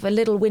a sort of a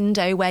little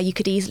window where you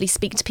could easily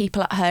speak to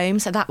people at home,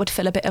 so that would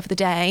fill a bit of the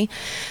day.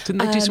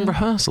 Didn't they do some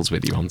rehearsals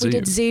with you on Zoom? We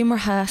did Zoom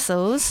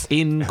rehearsals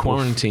in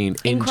quarantine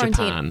in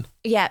Japan.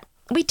 Yeah.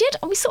 We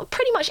sort of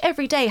pretty much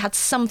every day had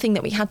something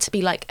that we had to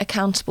be like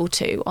accountable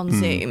to on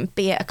Zoom,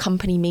 be it a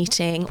company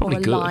meeting Probably or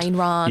a good. line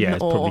run. Yeah,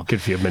 it's or, probably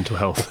good for your mental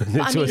health.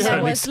 I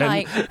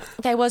mean,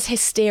 there was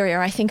hysteria.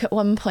 I think at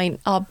one point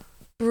our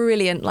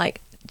brilliant,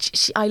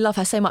 I love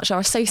her so much, our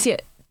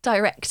associate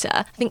director,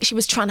 I think she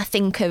was trying to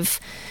think of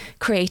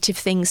creative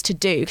things to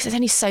do, because there's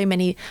only so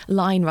many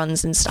line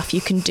runs and stuff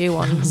you can do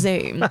on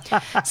Zoom.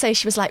 So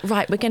she was like,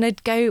 right, I'm going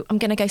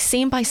to go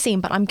scene by scene,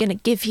 but I'm going to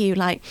give you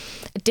like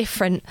a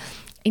different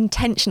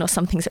intention or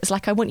something. So it's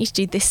like, I want you to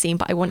do this scene,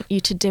 but I want you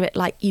to do it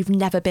like you've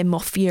never been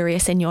more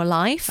furious in your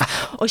life.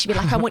 Or she'd be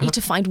like, I want you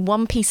to find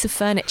one piece of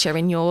furniture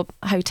in your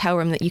hotel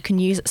room that you can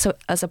use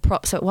as a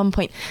prop. So at one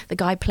point, the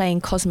guy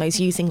playing Cosmo's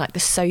using like the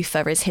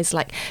sofa as his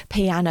like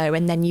piano,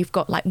 and then you've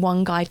got like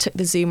one guy took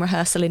the Zoom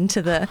rehearsal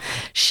into the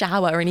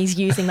shower and he's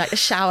using like the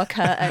shower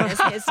curtain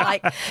as his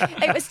like,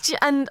 it was,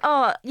 and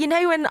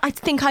and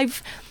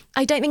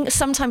I don't think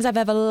sometimes I've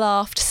ever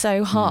laughed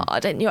so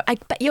hard, and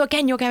you're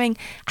going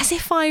as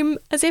if I'm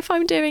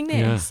doing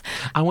this.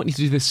 Yeah. I want you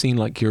to do this scene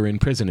like you're in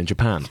prison in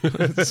Japan.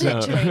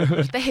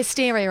 Literally, the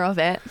hysteria of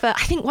it. But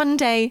I think one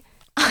day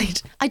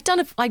I'd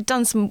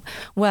done some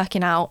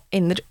working out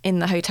in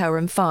the hotel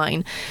room,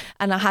 fine,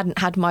 and I hadn't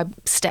had my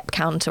step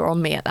counter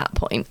on me at that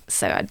point.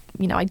 So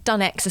I'd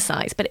done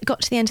exercise, but it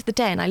got to the end of the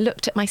day and I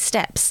looked at my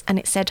steps and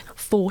it said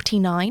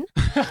 49.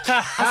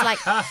 I was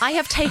like, I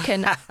have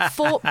taken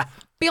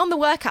beyond the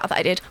workout that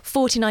I did,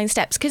 49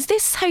 steps, because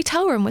this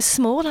hotel room was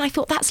small, and I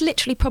thought that's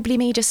literally probably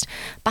me just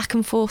back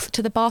and forth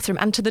to the bathroom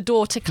and to the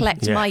door to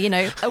collect my,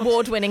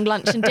 award-winning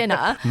lunch and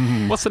dinner.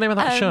 What's the name of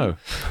that show?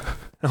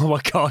 Oh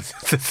my God.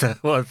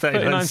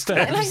 39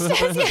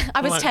 steps. Yeah. I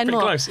was 10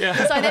 more. Close,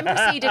 yeah. So I then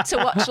proceeded to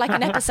watch like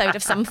an episode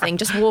of something,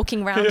 just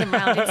walking round and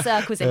round in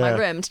circles in my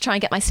room to try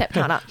and get my step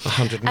count up.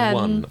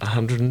 101,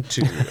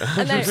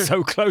 102.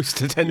 So close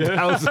to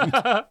 10,000.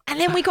 And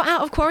then we got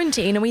out of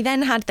quarantine, and we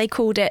then they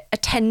called it a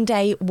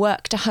 10-day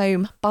work to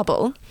home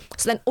bubble.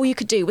 So then all you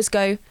could do was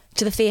go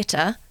to the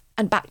theatre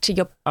and back to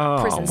your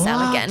prison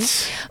cell again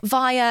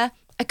via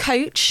a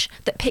coach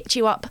that picked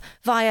you up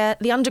via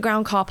the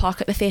underground car park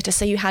at the theatre,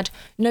 so you had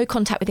no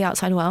contact with the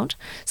outside world.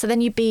 So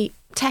then you'd be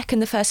tech in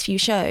the first few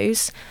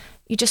shows,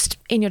 you just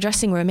in your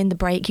dressing room in the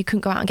break, you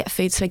couldn't go out and get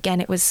food, so again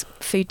it was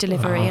food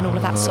delivery and all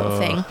of that sort of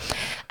thing.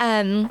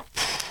 And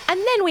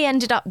then we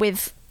ended up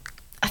with,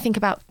 I think,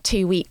 about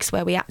 2 weeks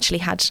where we actually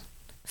had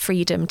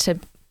freedom to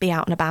be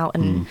out and about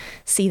and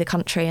see the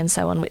country and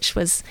so on, which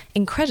was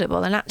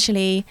incredible. And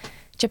actually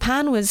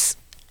Japan was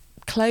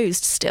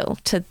closed still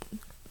to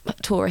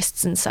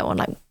tourists and so on.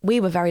 Like, we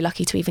were very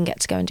lucky to even get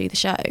to go and do the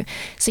show.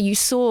 So you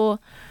saw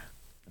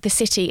the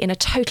city in a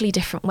totally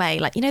different way.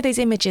 Like, you know, those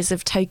images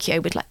of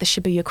Tokyo with like the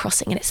Shibuya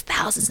crossing and it's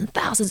thousands and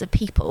thousands of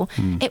people.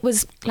 It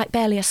was like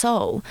barely a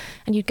soul.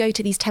 And you'd go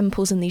to these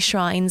temples and these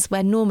shrines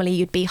where normally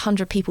you'd be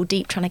 100 people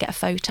deep trying to get a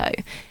photo,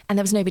 and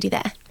there was nobody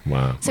there.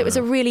 Wow. So it was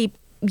a really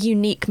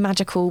unique,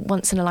 magical,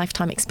 once in a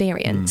lifetime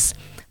experience.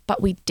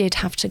 But we did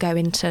have to go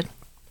into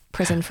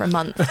prison for a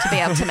month to be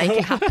able to make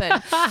it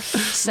happen.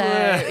 So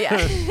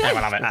yeah. We'll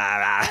have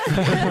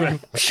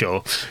it.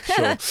 Sure.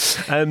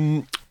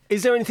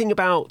 Is there anything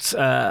about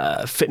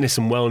fitness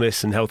and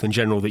wellness and health in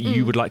general that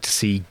you would like to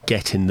see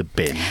get in the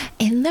bin?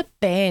 In the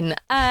bin.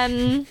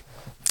 Do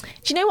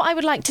you know what I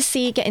would like to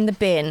see get in the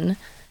bin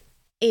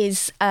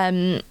is,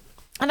 and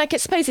I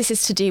suppose this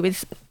is to do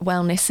with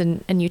wellness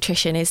and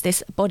nutrition, is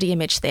this body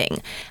image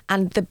thing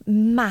and the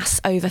mass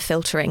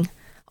over-filtering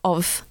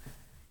of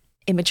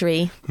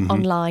imagery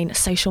online,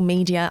 social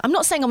media. I'm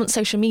not saying I want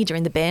social media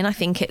in the bin. I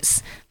think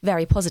it's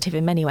very positive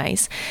in many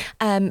ways.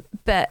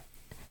 But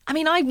I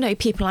mean, I know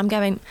people, I'm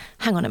going,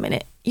 hang on a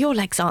minute, your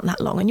legs aren't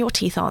that long and your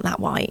teeth aren't that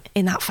white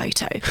in that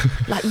photo.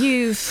 Like,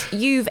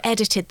 you've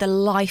edited the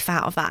life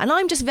out of that. And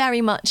I'm just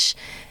very much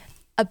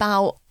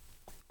about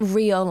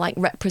real, like,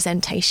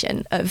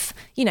 representation of,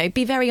 you know,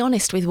 be very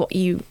honest with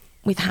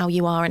with how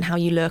you are and how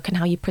you look and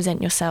how you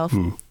present yourself.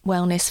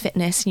 Wellness,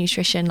 fitness,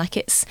 nutrition, like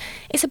it's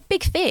a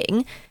big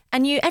thing,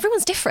 and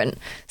everyone's different.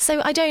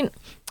 So I think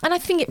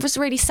it was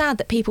really sad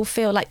that people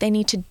feel like they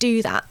need to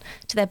do that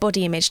to their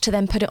body image to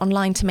then put it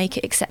online to make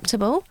it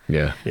acceptable.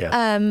 Yeah.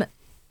 And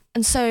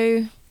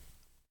so,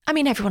 I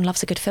mean, everyone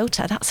loves a good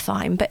filter, that's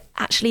fine, but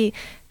actually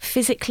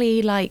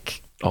physically,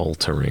 like,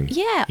 altering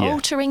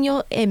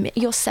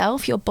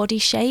yourself, your body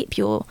shape,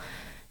 your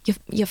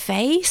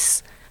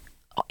face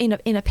in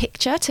a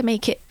picture to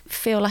make it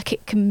feel like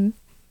it can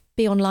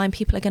be online,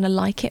 people are going to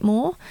like it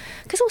more.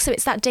 Because also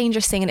it's that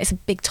dangerous thing, and it's a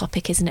big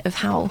topic, isn't it, of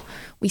how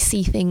we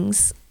see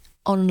things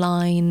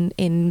online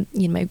in,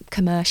 you know,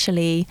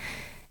 commercially,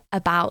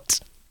 about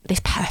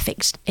this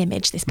perfect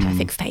image, this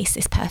perfect face,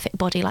 this perfect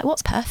body. Like,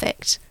 what's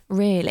perfect,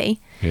 really?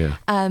 Yeah.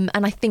 And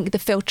I think the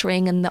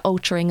filtering and the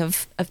altering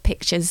of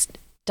pictures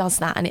does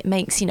that, and it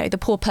makes, you know, the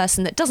poor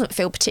person that doesn't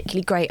feel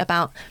particularly great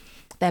about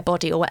their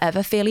body or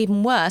whatever feel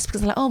even worse,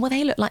 because they're like, oh, well,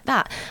 they look like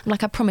that. I'm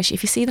like, I promise you,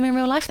 if you see them in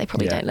real life, they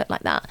probably don't look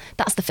like that.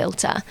 That's the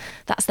filter.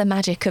 That's the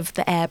magic of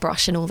the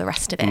airbrush and all the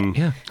rest of it.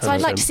 Yeah. So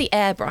I'd like to see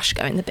airbrush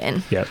go in the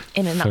bin. Yep.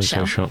 In a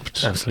nutshell.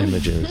 Photoshopped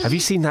Images. Have you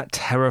seen that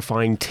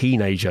terrifying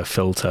teenager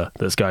filter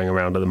that's going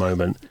around at the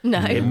moment?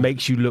 No. It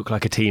makes you look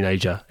like a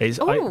teenager. It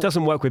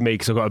doesn't work with me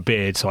because I've got a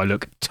beard, so I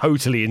look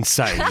totally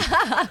insane.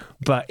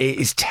 But it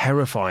is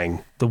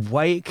terrifying. The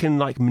way it can,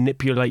 like,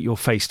 manipulate your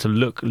face to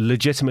look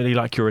legitimately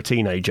like you're a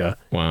teenager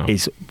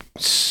is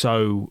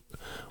so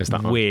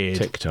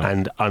weird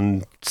and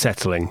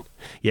unsettling.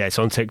 Yeah, it's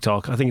on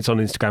TikTok. I think it's on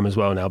Instagram as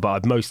well now, but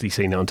I've mostly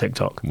seen it on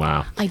TikTok.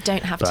 Wow. I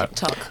don't have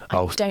TikTok.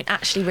 I don't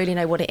actually really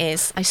know what it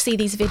is. I see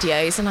these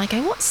videos and I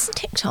go, what's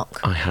TikTok?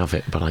 I have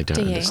it, but I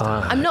don't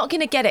understand. I'm not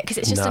going to get it because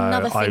it's just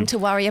another thing to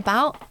worry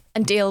about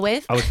and deal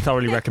with. I would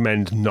thoroughly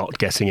recommend not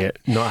getting it,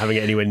 not having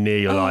it anywhere near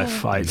your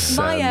life. My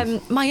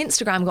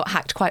Instagram got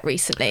hacked quite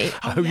recently.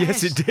 Oh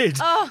yes, it did.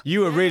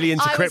 You were really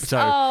into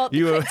crypto.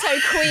 You were crypto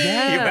queen.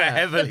 You were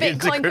heavily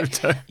into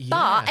crypto.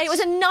 But it was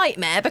a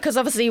nightmare because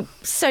obviously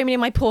so many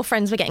of my poor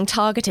friends were getting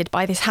targeted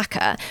by this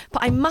hacker.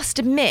 But I must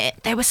admit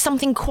there was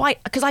something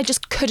because I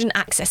just couldn't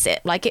access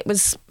it. Like, it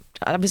was.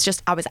 I was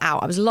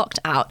out. I was locked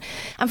out.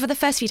 And for the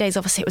first few days,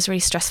 obviously, it was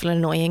really stressful and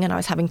annoying, and I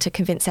was having to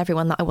convince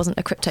everyone that I wasn't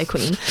a crypto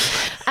queen.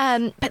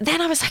 But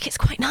then I was like, it's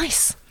quite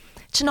nice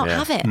to not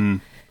have it.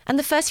 And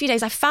the first few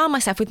days, I found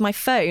myself with my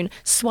phone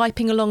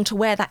swiping along to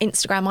where that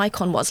Instagram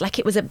icon was, like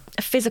it was a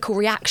physical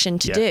reaction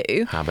to do.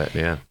 Habit,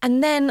 yeah.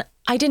 And then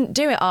I didn't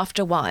do it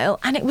after a while,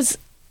 and it was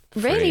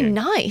really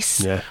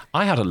nice. Yeah.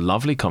 I had a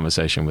lovely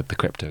conversation with the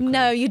crypto queen.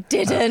 No, you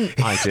didn't.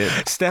 I did.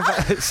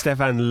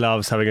 Stefan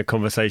loves having a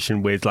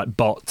conversation with, like,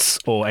 bots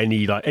or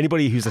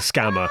anybody who's a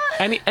scammer.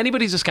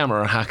 Anybody's a scammer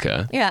or a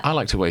hacker. Yeah. I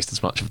like to waste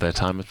as much of their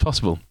time as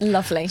possible.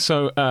 Lovely.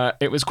 So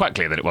it was quite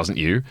clear that it wasn't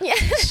you. Yeah.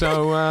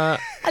 So I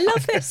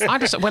love this.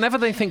 whenever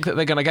they think that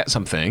they're going to get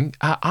something,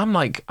 I'm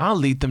like, I'll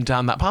lead them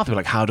down that path. We're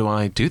like, how do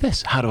I do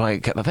this? How do I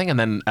get the thing? And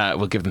then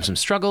we'll give them some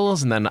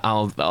struggles, and then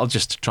I'll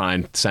just try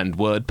and send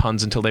word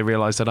puns until they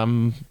realise that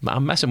I'm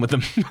messing with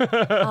them.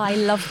 I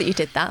love that you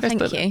did that.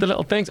 Thank you. The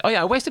little things. Oh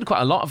yeah, I wasted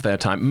quite a lot of their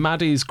time.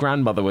 Maddie's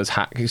grandmother was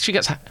hacked. She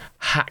gets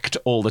hacked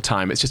all the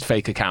time. It's just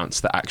fake accounts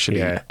that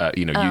actually,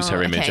 use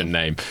her image and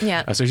name.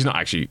 Yeah. So she's not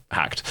actually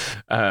hacked.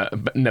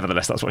 But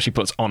nevertheless, that's what she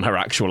puts on her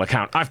actual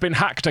account. I've been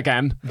hacked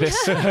again.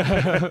 This,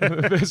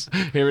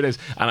 here it is.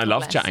 And I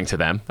love chatting to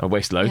them. I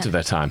waste loads of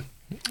their time.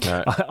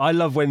 I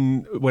love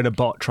when a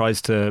bot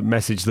tries to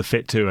message the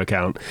Fit2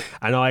 account,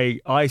 and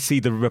I see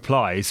the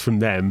replies from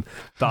them.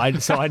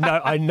 But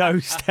I know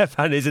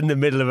Stefan is in the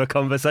middle of a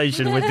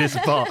conversation with this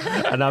bot,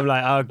 and I'm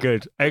like, oh,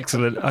 good,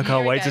 excellent. I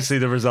can't wait to see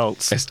the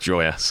results. It's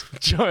joyous.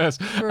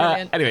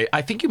 Anyway,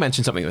 I think you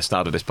mentioned something at the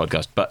start of this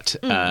podcast, but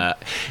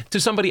to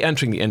somebody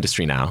entering the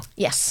industry now,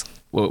 Yes.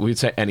 well, we'd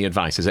say any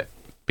advice, is it?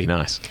 Be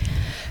nice.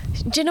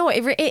 Do you know what?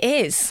 It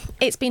is.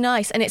 It's been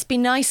nice. And it's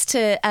been nice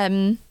to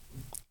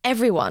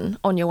everyone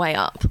on your way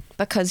up,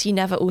 because you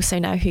never also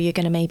know who you're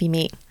going to maybe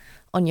meet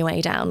on your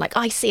way down. Like,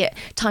 I see it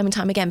time and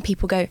time again.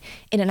 People go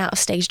in and out of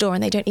stage door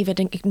and they don't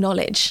even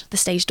acknowledge the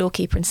stage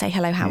doorkeeper and say,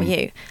 hello, how are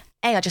you?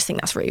 I just think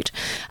that's rude.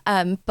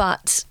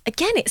 But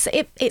again,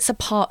 it's a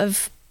part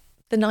of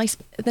the nice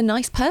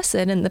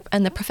person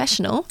and the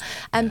professional.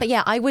 But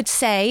yeah, I would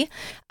say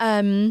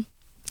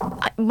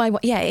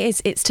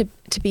it's to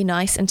be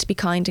nice and to be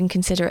kind and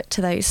considerate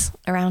to those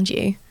around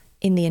you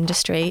in the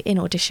industry, in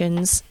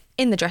auditions,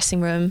 in the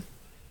dressing room.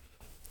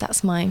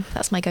 That's my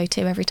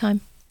go-to every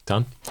time.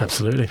 Done.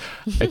 Absolutely.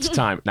 It's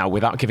time now,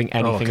 without giving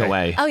anything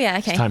away. Oh yeah,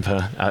 okay. It's time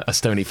for a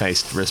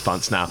stony-faced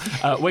response now.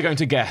 We're going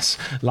to guess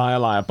liar,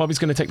 liar. Bobby's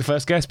going to take the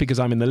first guess because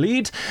I'm in the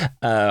lead,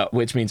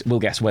 which means we'll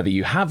guess whether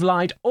you have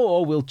lied,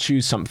 or we'll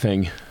choose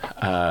something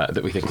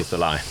that we think is the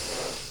lie.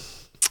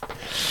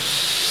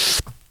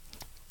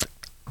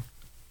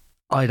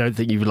 I don't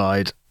think you've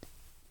lied.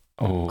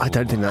 Oh. I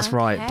don't think that's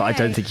right, but I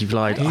don't think you've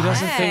lied. He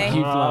doesn't think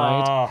you've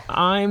lied.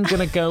 I'm going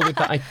to go with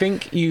that. I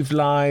think you've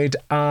lied.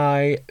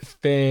 I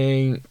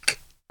think...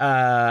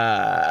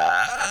 I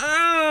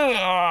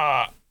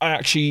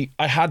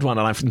had one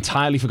and I've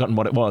entirely forgotten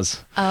what it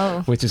was.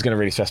 Oh. Which is going to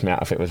really stress me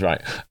out if it was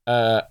right.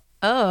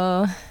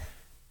 Oh.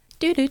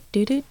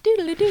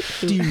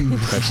 Do-do-do-do-do-do-do.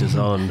 Pressure's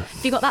on.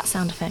 Have you got that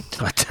sound effect?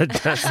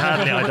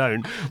 Sadly, I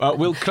don't.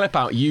 We'll clip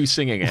out you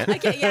singing it.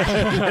 Okay,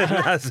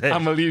 yeah. That's it.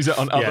 And we'll use it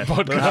on other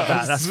podcasts. We'll have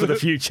that. That's for the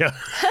future.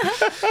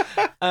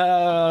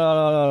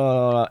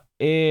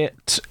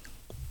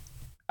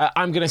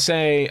 I'm going to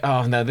say,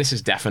 oh no, this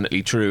is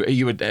definitely true.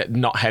 You would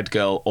not head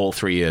girl all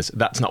 3 years.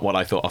 That's not what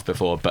I thought of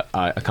before, but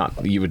I can't.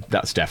 You would.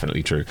 That's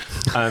definitely true.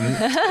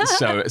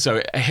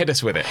 So hit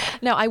us with it.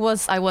 No, I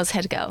was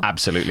head girl.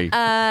 Absolutely.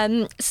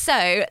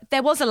 So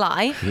there was a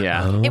lie.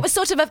 Yeah. It was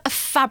sort of a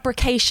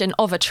fabrication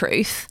of a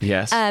truth.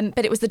 Yes.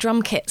 But it was the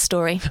drum kit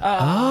story.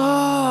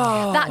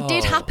 Oh. That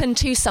did happen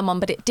to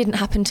someone, but it didn't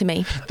happen to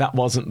me. That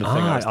wasn't the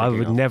thing I was I thinking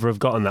would of. never have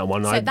gotten that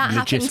one. So I that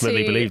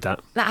legitimately believe that.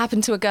 That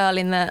happened to a girl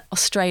in the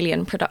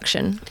Australian production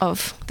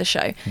of the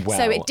show. Well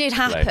so it did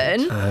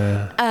happen,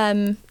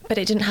 but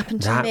it didn't happen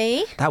to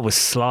me. That was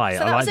sly.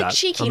 So I that like was a that.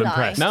 cheeky I'm lie.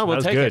 impressed. No, we'll that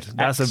was take good. it.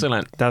 That's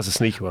Excellent. That's a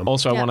sneaky one.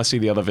 Also, I Yeah. want to see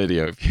the other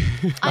video.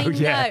 I know.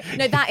 yeah.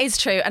 No, that is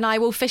true. And I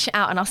will fish it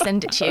out and I'll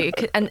send it to you.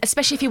 And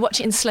especially if you watch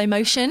it in slow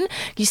motion,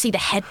 you see the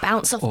head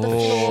bounce off the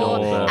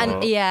floor.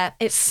 And yeah,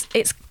 it's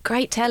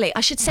great telly.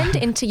 I should send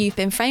it into You've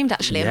Been Framed,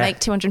 actually, and Yeah. make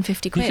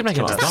 250 quid. can make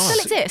it Does that $1. still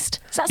exist?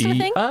 Is that still a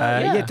thing?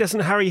 Yeah,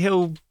 doesn't Harry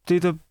Hill do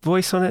the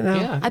voice on it now?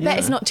 Yeah. I bet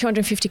it's not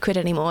 250 quid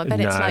anymore. I bet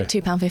it's No. like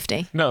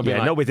 £2.50. No, it'll be Yeah,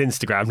 like, not with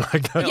Instagram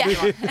like that.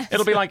 Yeah,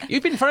 it'll be like,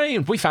 you've been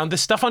framed. We found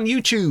this stuff on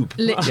YouTube.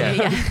 literally,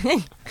 yeah.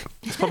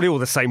 It's probably all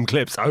the same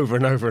clips over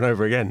and over and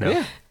over again now.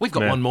 Yeah. We've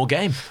got Yeah. one more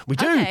game. We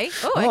do. Okay.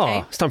 Oh, okay.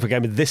 It's time for a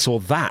game of this or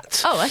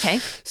that. Oh, okay.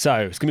 So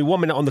it's going to be 1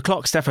 minute on the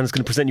clock. Stefan's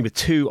going to present you with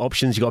two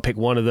options. You've got to pick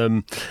one of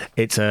them.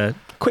 It's a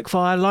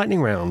quick-fire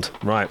lightning round.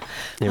 Right.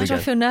 Here Why we do I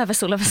go. feel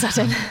nervous all of a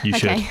sudden? You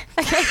okay.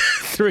 Okay.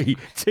 3,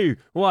 2,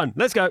 1.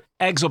 Let's go.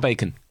 Eggs or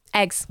bacon?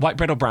 Eggs. White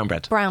bread or brown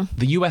bread? Brown.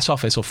 The US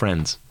office or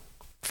Friends?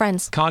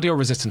 Friends. Cardio or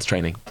resistance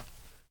training?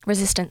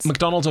 Resistance.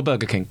 McDonald's or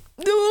Burger King?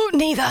 Ooh,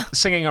 neither.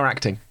 Singing or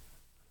acting?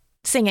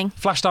 Singing.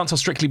 Flash dance or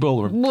Strictly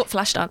Ballroom? What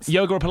flash dance?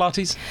 Yoga or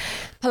Pilates?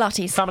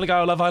 Pilates. Family Guy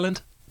or Love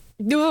Island?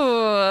 Ooh,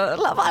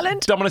 Love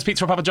Island. Domino's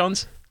Pizza or Papa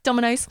John's?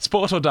 Domino's.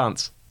 Sport or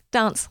dance?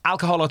 Dance.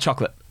 Alcohol or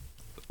chocolate?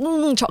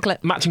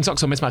 Chocolate. Matching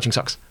socks or mismatching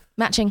socks?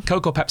 Matching.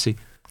 Coke or Pepsi?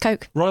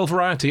 Coke. Royal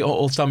Variety or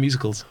All-Star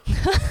Musicals?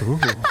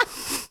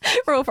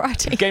 Royal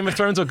Variety. Game of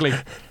Thrones or Glee?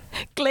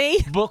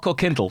 Glee. Book or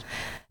Kindle?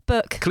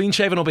 Book. Clean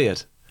shaven or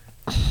beard?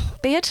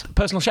 Beard.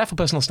 Personal chef or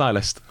personal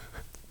stylist?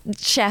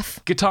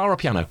 Chef. Guitar or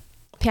piano?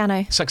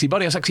 Piano. Sexy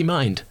body or sexy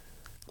mind?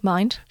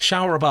 Mind.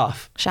 Shower or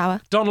bath?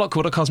 Shower. Don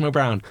Lockwood or Cosmo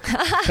Brown?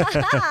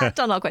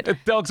 Don Lockwood.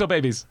 Dogs or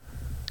babies?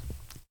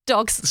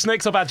 Dogs.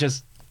 Snakes or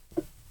badgers?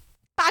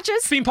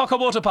 Badgers. Theme park or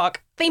water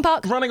park? Theme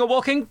park. Running or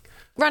walking?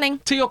 Running.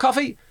 Tea or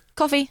coffee?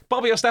 Coffee.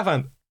 Bobby or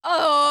Stefan?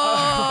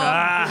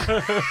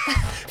 Oh.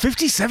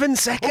 57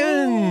 seconds.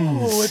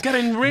 Oh, we're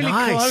getting really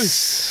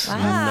Nice. close.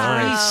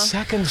 Wow. 3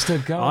 seconds to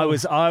go.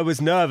 I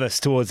was nervous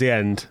towards the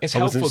end. It's I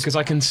wasn't helpful because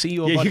I can see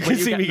your Yeah, body you when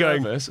can see get me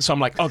going- nervous. So I'm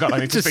like, oh God, I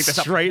need to just speed this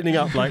up. straightening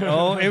up like,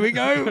 oh, here we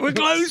go. We're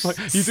close.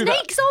 You do that.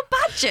 Snakes or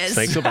badgers?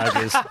 Snakes or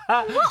badgers?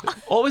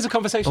 Always a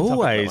conversation topic,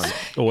 Always. that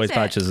one. Always Is it?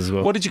 badgers as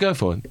well. What did you go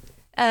for?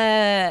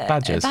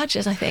 Badgers.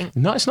 Badgers, I think.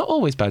 No, it's not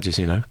always badgers,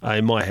 you know.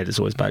 In my head, it's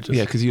always badgers.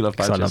 Yeah, because you love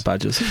 'Cause badgers. I love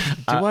badgers.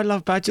 Do I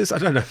love badgers? I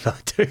don't know if I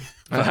do.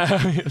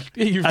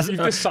 You've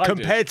decided.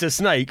 Compared to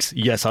snakes,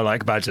 yes, I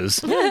like badgers.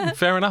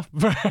 Fair enough.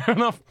 Fair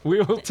enough.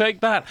 We will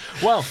take that.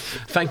 Well,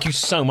 thank you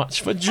so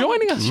much for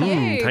joining us.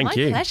 Thank My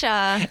you.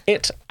 pleasure.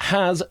 It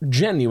has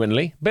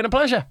genuinely been a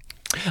pleasure.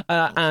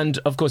 And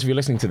of course, if you're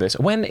listening to this,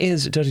 when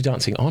is Dirty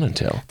Dancing on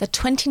until? The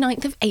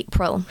 29th of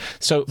April.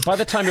 So by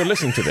the time you're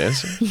listening to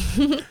this,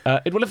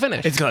 it will have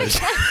finished. It's close.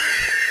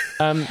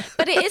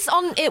 But it is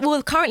on. It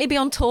will currently be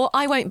on tour.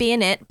 I won't be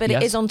in it, but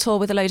Yes. it is on tour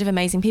with a load of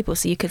amazing people,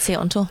 so you could see it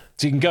on tour.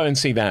 So you can go and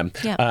see them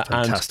Yeah. and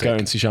Fantastic. go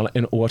and see Charlotte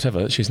in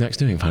whatever she's next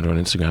doing. Find her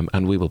on Instagram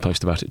and we will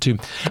post about it too.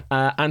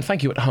 And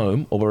thank you at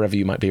home or wherever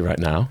you might be right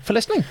now for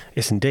listening.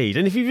 Yes, indeed.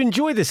 And if you've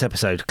enjoyed this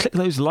episode, click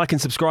those like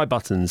and subscribe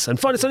buttons and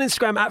find us on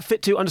Instagram at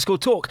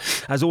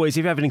fit2_talk. As always,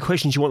 if you have any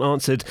questions you want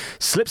answered,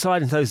 slip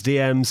slide into those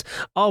DMs.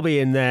 I'll be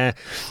in there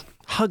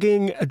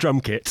hugging a drum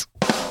kit.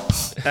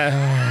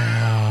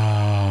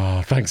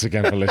 Thanks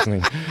again for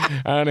listening.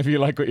 And if you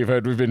like what you've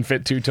heard, we've been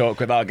Fit to Talk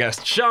with our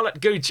guest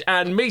Charlotte Gooch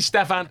and me,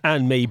 Stefan.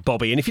 And me,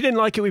 Bobby. And if you didn't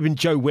like it, we've been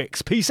Joe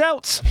Wicks. Peace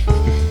out.